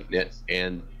tight knit,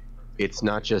 and it's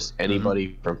not just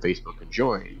anybody from Facebook can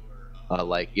join.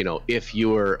 Like, if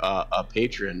you were a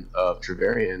patron of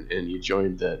Trevarian and you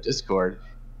joined the Discord,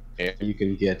 and you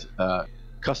can get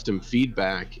custom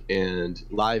feedback and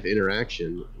live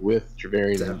interaction with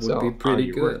Trevarian himself. That would be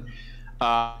pretty good.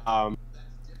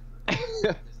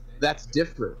 That's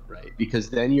different, right?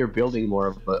 Because then you're building more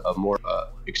of a more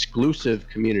exclusive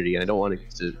community. And I don't want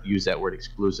to use that word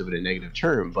exclusive in a negative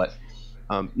term, but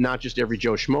not just every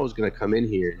Joe Schmo is going to come in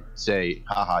here and say,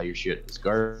 haha, your shit is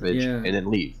garbage, and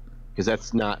then leave. Because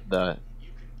that's not the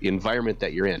environment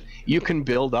that you're in. You can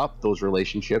build up those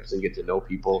relationships and get to know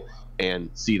people and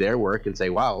see their work and say,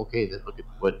 wow, okay, look at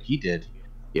what he did.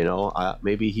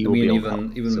 Maybe he will be able to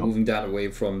help. Even moving that away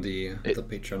from the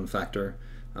Patreon factor.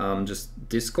 Just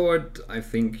Discord, I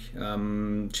think,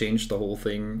 changed the whole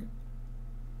thing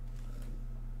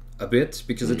a bit,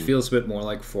 because it feels a bit more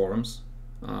like forums.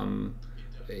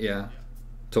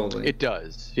 Totally. It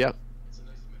does. Yep.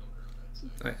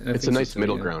 It's a nice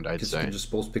middle ground, I'd say. You can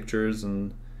just post pictures,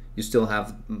 and you still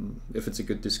have, if it's a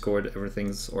good Discord,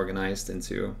 everything's organized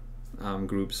into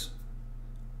groups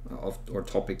or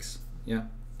topics. Yeah,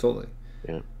 totally.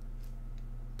 Yeah.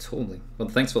 Totally.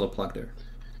 But thanks for the plug there.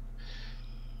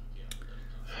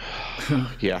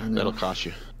 Yeah, that'll cost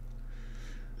you.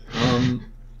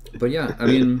 But yeah, I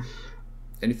mean,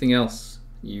 anything else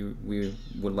we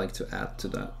would like to add to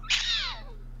that?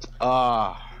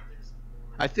 I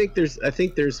think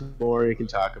there's more you can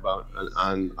talk about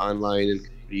on online and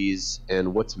communities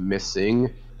and what's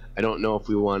missing. I don't know if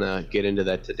we want to get into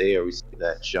that today, or we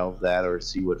shelve that, or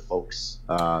see what folks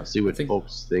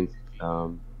think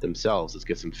themselves. Let's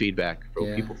get some feedback from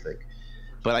what people think.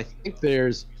 But I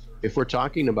think if we're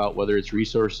talking about whether it's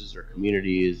resources or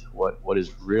communities,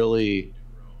 what's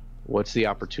the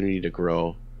opportunity to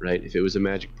grow, right? If it was a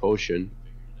magic potion,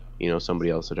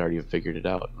 somebody else had already figured it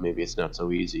out. Maybe it's not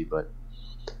so easy, but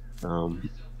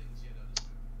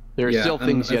there are still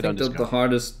things yet undiscovered. The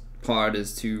hardest part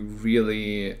is to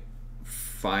really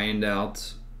find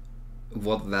out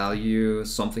what value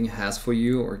something has for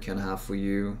you or can have for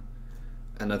you,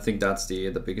 and I think that's the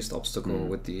biggest obstacle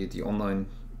with the online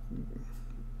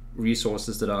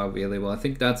resources that are available. I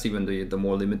think that's even the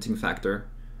more limiting factor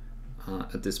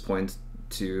at this point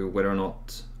to whether or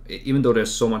not even though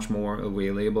there's so much more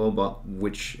available, but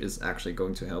which is actually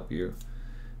going to help you.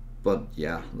 But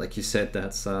yeah, like you said,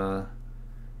 that's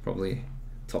probably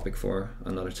topic for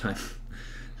another time.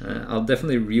 I'll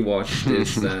definitely rewatch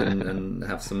this and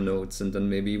have some notes, and then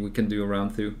maybe we can do a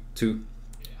round through too.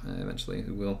 Eventually,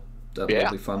 that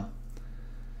will be fun.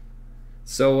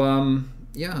 So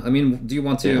yeah, I mean, do you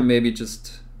want to maybe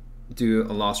just do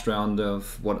a last round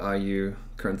of what are you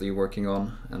currently working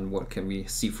on, and what can we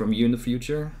see from you in the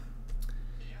future?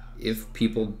 If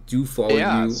people do follow you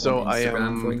on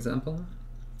Instagram, for example.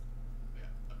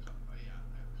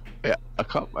 Yeah, I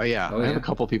have a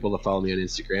couple people that follow me on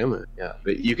Instagram. Yeah,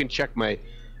 but you can check my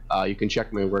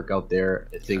work out there.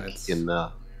 I think in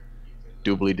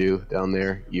doobly doo down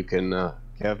there. You can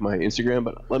have my Instagram,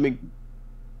 but let me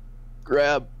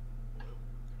grab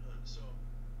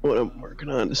what I'm working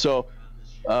on. So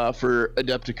for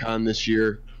Adepticon this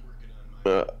year,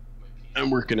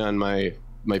 I'm working on my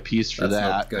piece for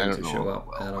that. That's not going to show up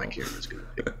at all. My camera's gonna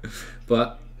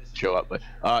but show up,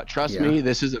 but trust me,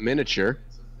 this is a miniature.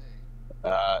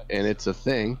 And it's a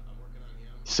thing.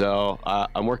 So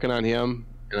I'm working on him,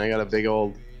 and I got a big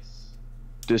old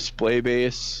display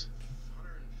base,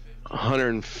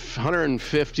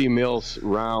 150 mils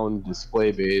round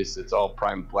display base. It's all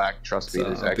prime black. Trust me,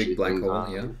 there's actually big black hole.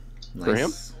 Yeah, for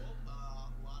him.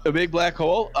 A big black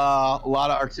hole. A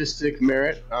lot of artistic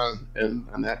merit on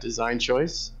that design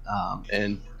choice.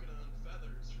 And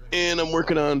I'm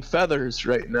working on feathers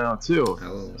right now too.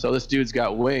 Oh. So this dude's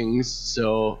got wings.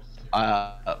 So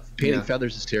painting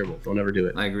feathers is terrible. Don't ever do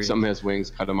it. I agree. Something has wings,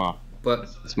 cut them off. But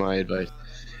that's my advice.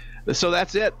 So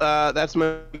that's it. That's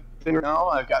my thing right now.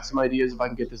 I've got some ideas if I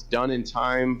can get this done in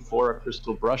time for a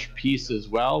crystal brush piece as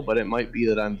well. But it might be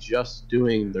that I'm just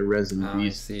doing the resin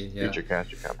beast feature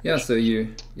caster competition. Yeah. So you're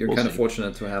kind of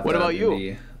fortunate to have. What about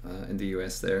you? In the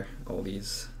US, there all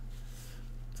these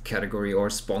category or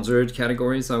sponsored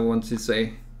categories, I want to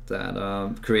say,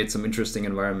 that create some interesting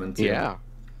environment too. Yeah.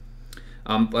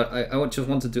 But I just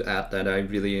wanted to add that I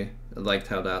really liked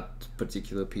how that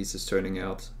particular piece is turning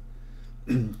out.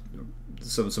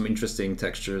 some interesting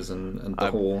textures and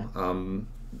the whole.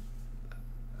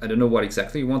 I don't know what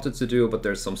exactly you wanted to do, but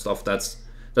there's some stuff that's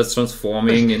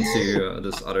transforming into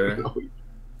this other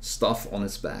stuff on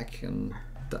its back, and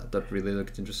that really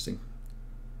looked interesting.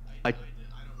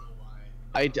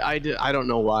 I don't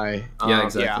know why. Yeah,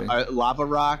 exactly. Yeah, lava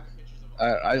rock.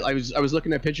 I was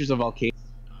looking at pictures of volcanoes.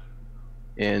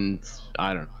 And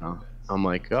I don't know. I'm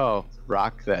like, oh,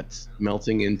 rock that's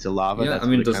melting into lava. Yeah, that's I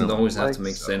mean, it doesn't always have to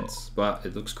make sense, but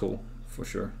it looks cool for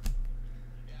sure.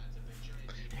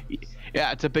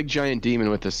 Yeah, it's a big giant demon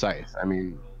with a scythe. I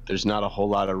mean, there's not a whole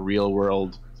lot of real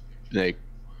world like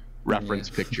reference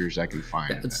pictures I can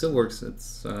find. Yeah, it still works.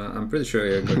 It's I'm pretty sure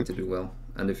you're going to do well,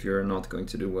 and if you're not going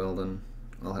to do well, then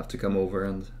I'll have to come over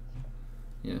and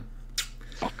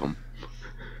fuck them.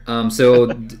 So,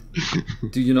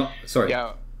 do you not? Sorry.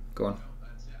 Yeah. Go on.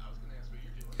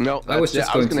 No, I was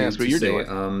just going to ask what you're say,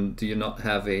 doing. do you not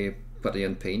have a Putty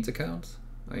and Paint account?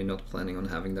 Are you not planning on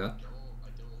having that?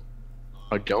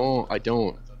 I don't. I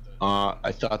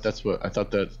thought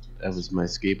that was my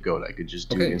scapegoat. I could just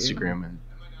do Instagram and.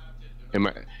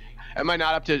 Am I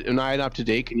not up to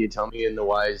date? Can you tell me in the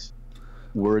wise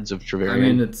words of Trevelyan? I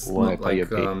mean, it's not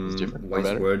like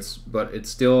wise words, but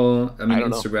it's still. I mean,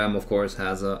 Instagram, of course,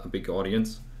 has a big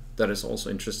audience that is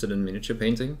also interested in miniature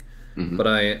painting. Mm-hmm. But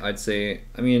I'd say,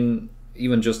 I mean,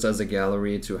 even just as a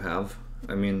gallery to have,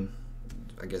 I mean,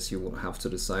 I guess you will have to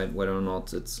decide whether or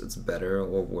not it's better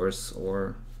or worse,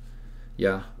 or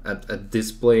at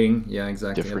displaying,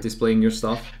 exactly, at displaying your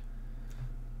stuff.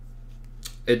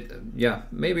 Maybe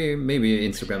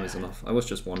Instagram is enough. I was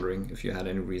just wondering if you had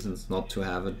any reasons not to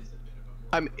have it.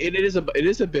 It is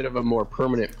a bit of a more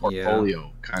permanent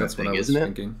portfolio kind of thing, what I was isn't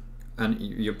thinking. It? And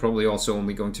you're probably also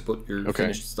only going to put your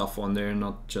finished stuff on there,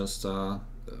 not just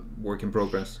work in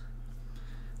progress.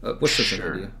 What's just an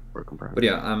idea? Work in progress. But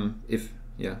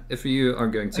if you are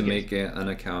going to make an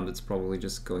account, it's probably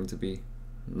just going to be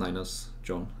Ninus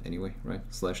John anyway, right?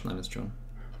 /Ninus John.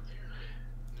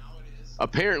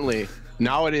 Apparently,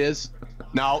 now it is.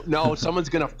 No, someone's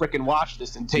gonna frickin' watch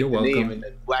this and take the name and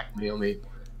then blackmail me,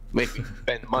 make me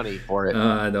spend money for it.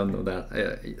 I don't know that.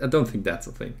 I don't think that's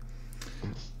a thing.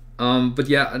 But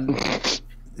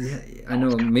I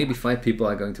know maybe 5 people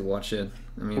are going to watch it.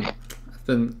 I mean, I've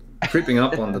been creeping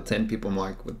up on the 10 people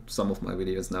mark with some of my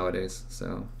videos nowadays.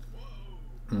 So.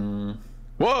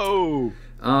 Whoa.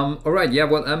 All right. Yeah.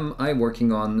 What am I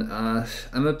working on?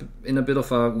 I'm in a bit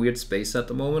of a weird space at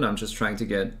the moment. I'm just trying to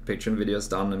get picture and videos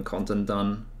done and content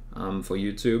done for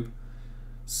YouTube.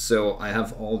 So I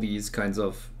have all these kinds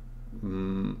of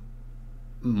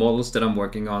models that I'm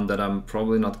working on that I'm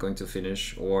probably not going to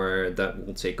finish, or that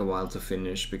will take a while to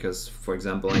finish, because, for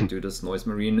example, I do this noise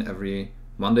marine every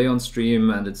Monday on stream,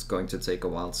 and it's going to take a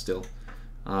while still.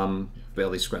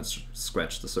 Barely scratch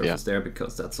the surface there,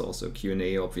 because that's also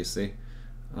Q&A, obviously.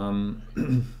 Right.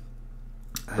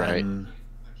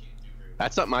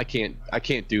 That's something I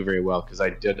can't do very well, because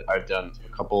I've done a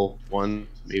couple, one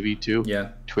maybe two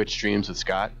Twitch streams with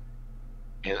Scott,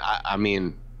 and I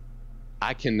mean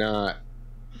I cannot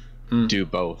do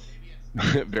both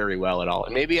very well at all.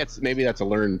 And maybe that's a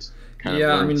learned kind of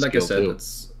I mean, like I said, too.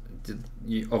 it's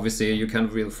obviously you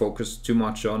can't really focus too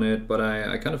much on it, but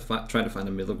I kind of try to find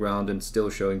a middle ground and still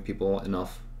showing people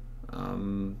enough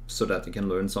so that they can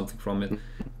learn something from it.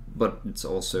 But it's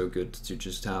also good to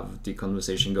just have the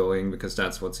conversation going, because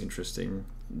that's what's interesting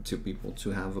to people,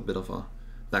 to have a bit of a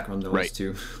background noise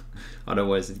too.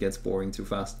 Otherwise it gets boring too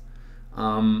fast.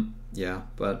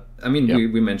 But I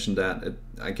mean, we mentioned that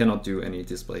I cannot do any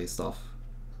display stuff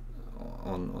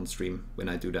on stream when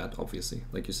I do that, obviously.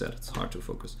 Like you said, it's hard to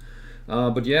focus.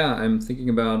 But yeah, I'm thinking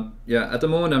about, at the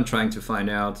moment I'm trying to find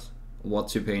out what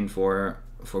to paint for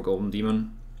Golden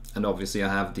Demon. And obviously I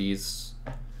have these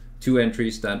 2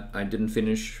 entries that I didn't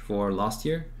finish for last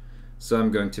year, so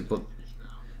I'm going to put.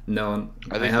 No,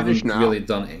 I haven't really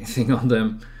done anything on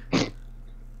them,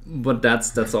 but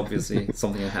that's obviously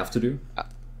something I have to do.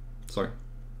 Sorry.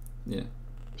 Yeah.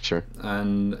 Sure.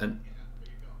 And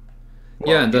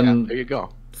well, and then there you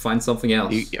go. Find something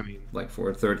else, like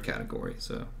for a 3rd category.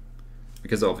 So,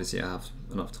 because obviously I have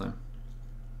enough time.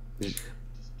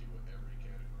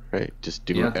 Right. Just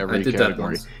do every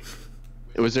category.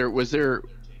 Was there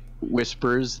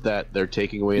whispers that they're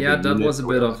taking away? Yeah, that was a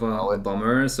bit of a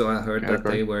bummer. So I heard that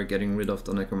they were getting rid of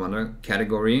the Necromunda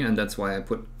category, and that's why I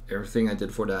put everything I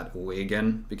did for that away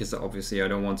again, because obviously I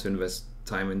don't want to invest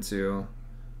time into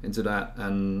that.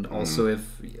 And also,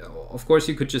 of course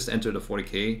you could just enter the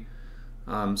 40k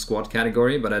squad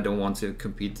category, but I don't want to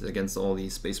compete against all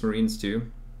these Space Marines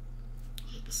too.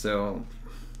 So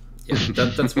yeah,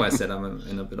 that's why I said I'm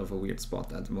in a bit of a weird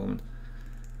spot at the moment.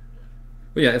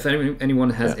 But yeah, if anyone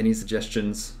has any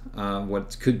suggestions,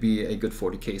 what could be a good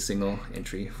 40k single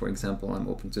entry, for example, I'm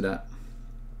open to that.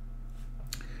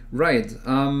 Right,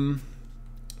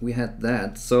 we had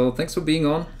that. So thanks for being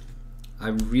on. I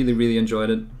really, really enjoyed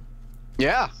it.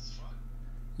 Yeah.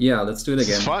 Yeah, let's do it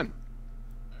again. It's fun.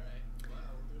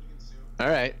 All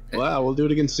right. Well, we'll do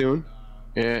it again soon.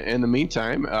 In the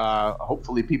meantime,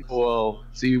 hopefully people will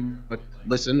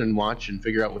listen and watch and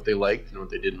figure out what they liked and what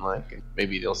they didn't like, and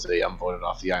maybe they'll say I'm voted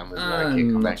off the island and I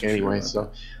can't come back anyway.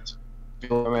 So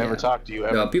people I ever talk to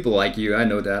you. No, people like you. I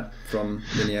know that from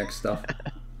Maniac stuff.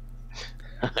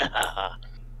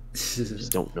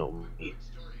 Just don't know me.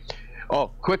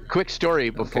 Oh, quick story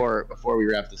before we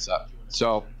wrap this up.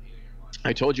 So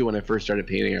I told you when I first started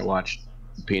painting, I watched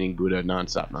Painting Buddha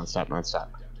nonstop.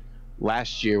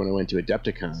 Last year when I went to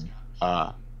Adepticon,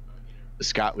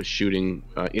 Scott was shooting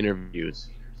interviews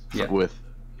with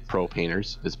pro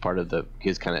painters as part of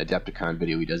his kind of Adepticon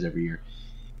video he does every year,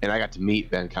 and I got to meet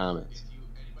Ben Comets.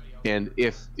 And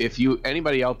if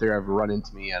anybody out there ever run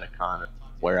into me at a con or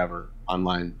wherever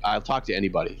online, I'll talk to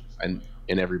anybody and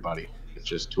everybody. It's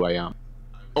just who I am.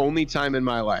 Only time in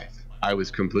my life I was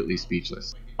completely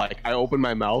speechless. Like, I opened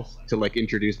my mouth to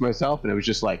introduce myself, and it was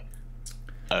just like,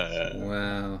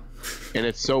 wow. And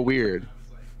it's so weird.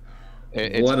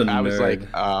 What a nerd. I was like,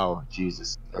 oh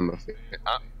Jesus, I'm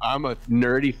a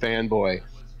nerdy fanboy,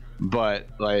 but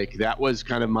that was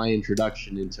kind of my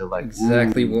introduction into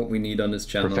exactly what we need on this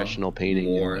channel. Professional painting.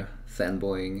 More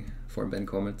fanboying for Ben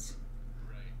Comets.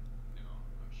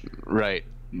 Right.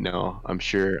 No, I'm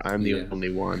sure I'm the only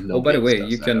one. Oh, by the way,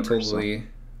 you can totally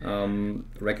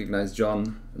recognize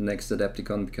John next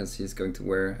Adepticon, because he's going to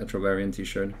wear a Trovarian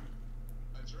t-shirt.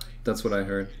 That's what I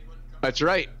heard. That's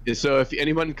right. So if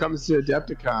anyone comes to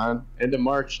Adepticon end of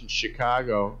March in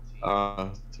Chicago,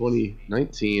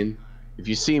 2019, if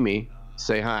you see me,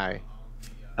 say hi,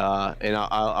 and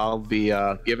I'll be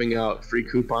giving out free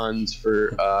coupons for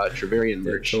Trovarian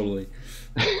merch. Totally.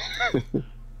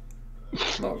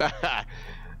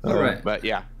 All right. But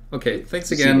yeah. Okay.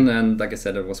 Thanks again, and like I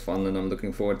said, it was fun, and I'm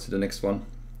looking forward to the next one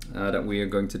that we are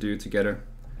going to do together.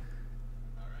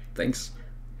 Thanks.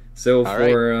 So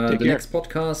for the next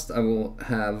podcast, I will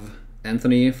have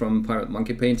Anthony from Pirate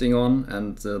Monkey Painting on,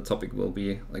 and the topic will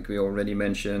be, like we already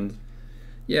mentioned,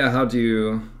 what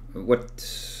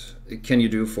can you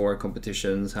do for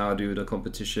competitions? How do the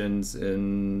competitions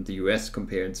in the US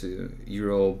compare to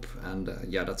Europe? And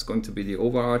that's going to be the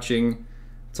overarching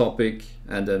topic.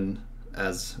 And then,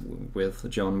 as with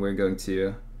John, we're going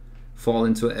to fall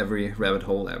into every rabbit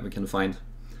hole that we can find.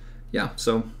 yeah,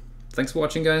 so thanks for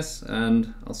watching, guys,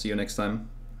 and I'll see you next time.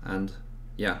 And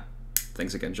yeah,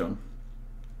 thanks again, John.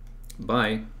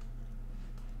 Bye.